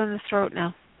that feel in the throat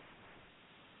now?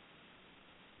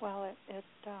 Well,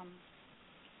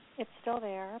 it's still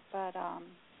there, but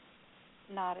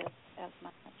not as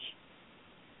much.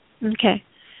 Okay.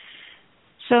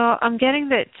 So I'm getting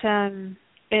that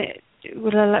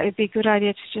it'd be a good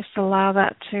idea to just allow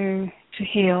that to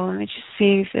heal. Let me just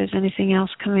see if there's anything else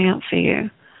coming up for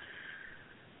you.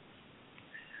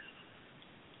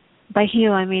 By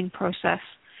heal, I mean process.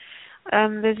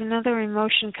 There's another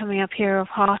emotion coming up here of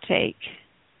heartache.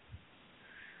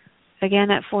 Again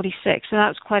at 46. So that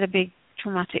was quite a big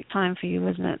traumatic time for you,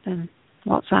 wasn't it? Then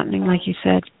what's happening, like you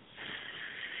said.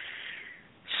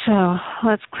 So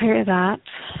let's clear that.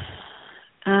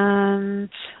 And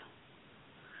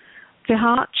the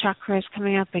heart chakra is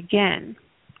coming up again.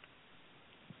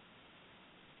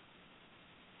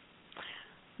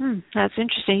 That's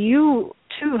interesting. You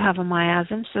too have a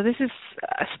miasm. So this is,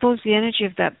 I suppose, the energy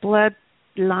of that blood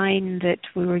line that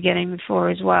we were getting before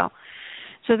as well.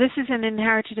 So this is an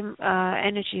inherited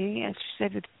energy, as you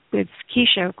said with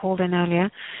Keisha called in earlier,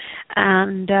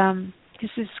 and this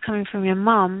is coming from your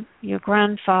mom, your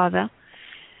grandfather,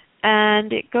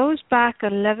 and it goes back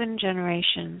 11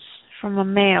 generations from a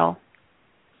male.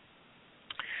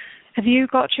 Have you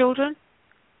got children?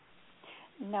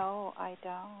 No, I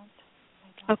don't.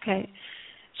 Okay.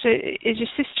 So is your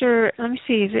sister, let me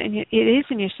see, it is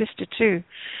in your sister too.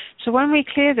 So when we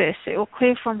clear this, it will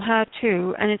clear from her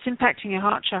too, and it's impacting your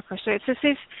heart chakra. So it's as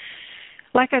if,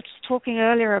 like I was talking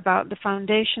earlier about the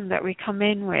foundation that we come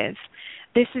in with,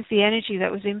 this is the energy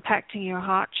that was impacting your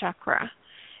heart chakra.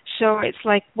 So it's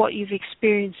like what you've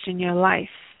experienced in your life.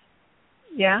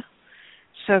 Yeah?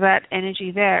 So that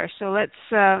energy there. So let's,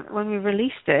 when we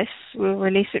release this, we'll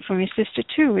release it from your sister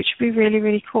too, which would be really,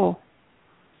 really cool.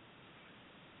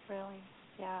 Really?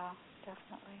 Yeah,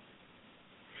 definitely.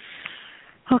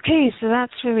 Okay, so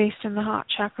that's released and the heart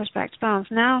chakra's back to balance.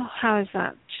 Now, how is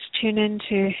that? Just tune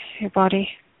into your body.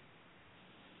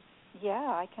 Yeah,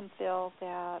 I can feel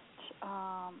that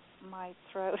my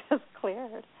throat has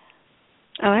cleared.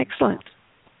 Oh, excellent.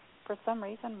 For some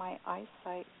reason, my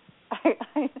eyesight,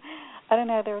 I don't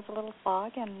know, there was a little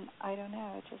fog, and I don't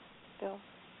know, it just feels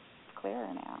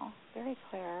clearer now, very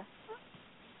clear.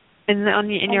 In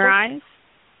your eyes?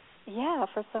 Yeah,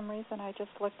 for some reason, I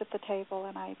just looked at the table,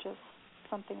 and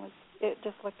it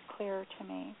just looked clearer to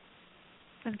me.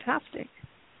 Fantastic.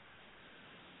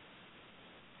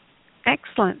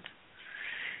 Excellent.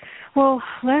 Well,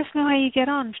 let us know how you get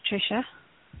on, Patricia.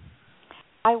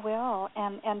 I will,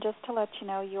 and just to let you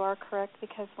know, you are correct,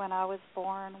 because when I was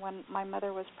born, when my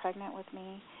mother was pregnant with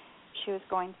me, she was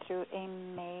going through a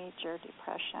major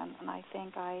depression, and I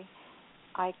think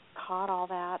I caught all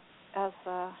that as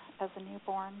a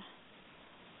newborn.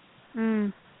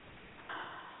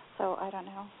 So I don't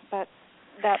know, but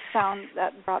that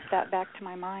brought that back to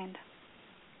my mind.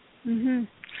 Mhm.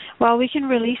 Well, we can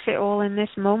release it all in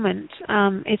this moment.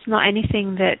 It's not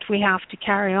anything that we have to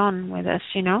carry on with us,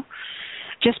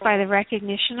 Just by the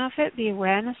recognition of it, the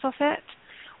awareness of it,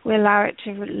 we allow it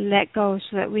to let go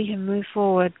so that we can move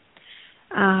forward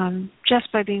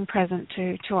just by being present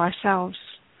to ourselves.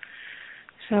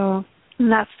 So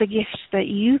that's the gift that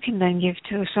you can then give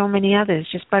to so many others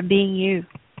just by being you.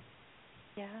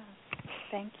 Yeah,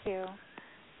 thank you.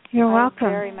 You're welcome.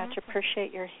 I very much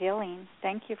appreciate your healing.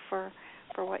 Thank you for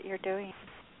what you're doing.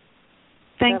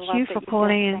 Thank you for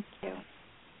calling in. Thank you.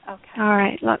 Okay. All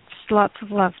right. Lots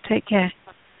of love. Take care.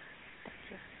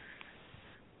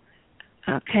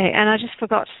 Okay. And I just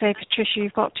forgot to say, Patricia,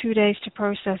 you've got 2 days to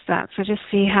process that. So just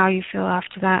see how you feel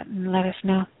after that and let us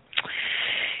know.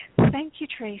 Thank you,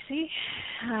 Tracy.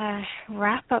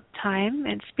 Wrap-up time.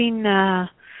 It's been an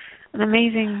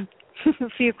amazing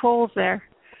few calls there.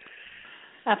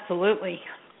 Absolutely.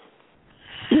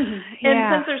 Yeah.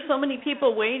 And since there's so many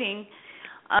people waiting,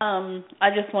 I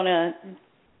just want to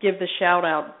give the shout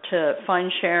out to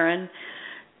find Charan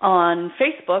on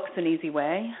Facebook. It's an easy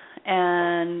way,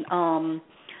 and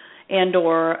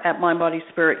or at Mind Body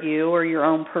Spirit You, or your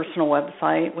own personal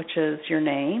website, which is your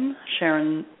name,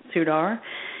 Charan Surdhar.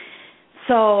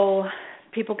 So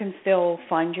people can still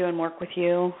find you and work with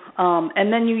you.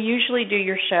 And then you usually do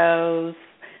your shows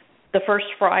the first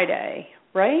Friday,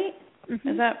 right? Mm-hmm.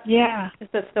 Is that Does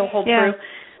that still hold true?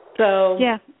 So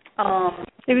yeah.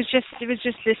 It was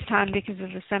just this time because of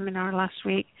the seminar last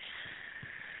week.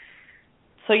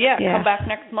 So come back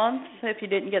next month if you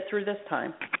didn't get through this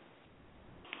time.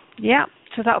 Yeah.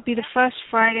 So that'll be the first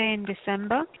Friday in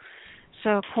December.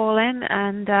 So call in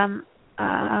and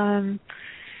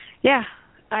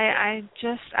I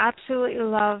just absolutely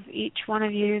love each one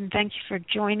of you, and thank you for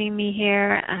joining me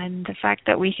here, and the fact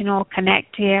that we can all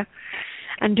connect here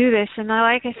and do this. And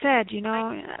like I said, you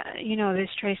know this,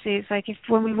 Tracy, it's like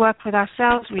when we work with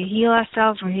ourselves, we heal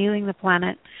ourselves, we're healing the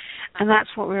planet, and that's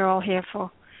what we're all here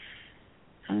for.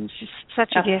 And it's just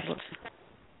such a gift.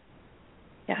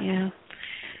 Yeah.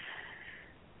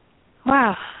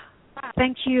 Wow.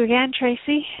 Thank you again,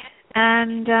 Tracy.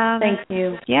 And thank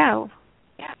you. Yeah.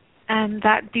 And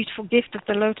that beautiful gift of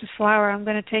the lotus flower, I'm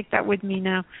going to take that with me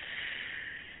now.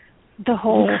 The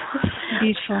whole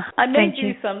beautiful. I may Thank do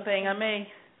you. something. I may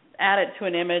add it to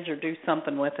an image or do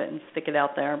something with it and stick it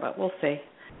out there, but we'll see.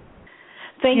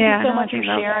 Thank you so much for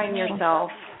sharing yourself.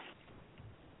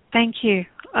 Thank you.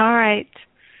 All right.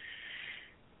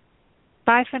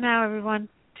 Bye for now, everyone.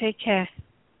 Take care.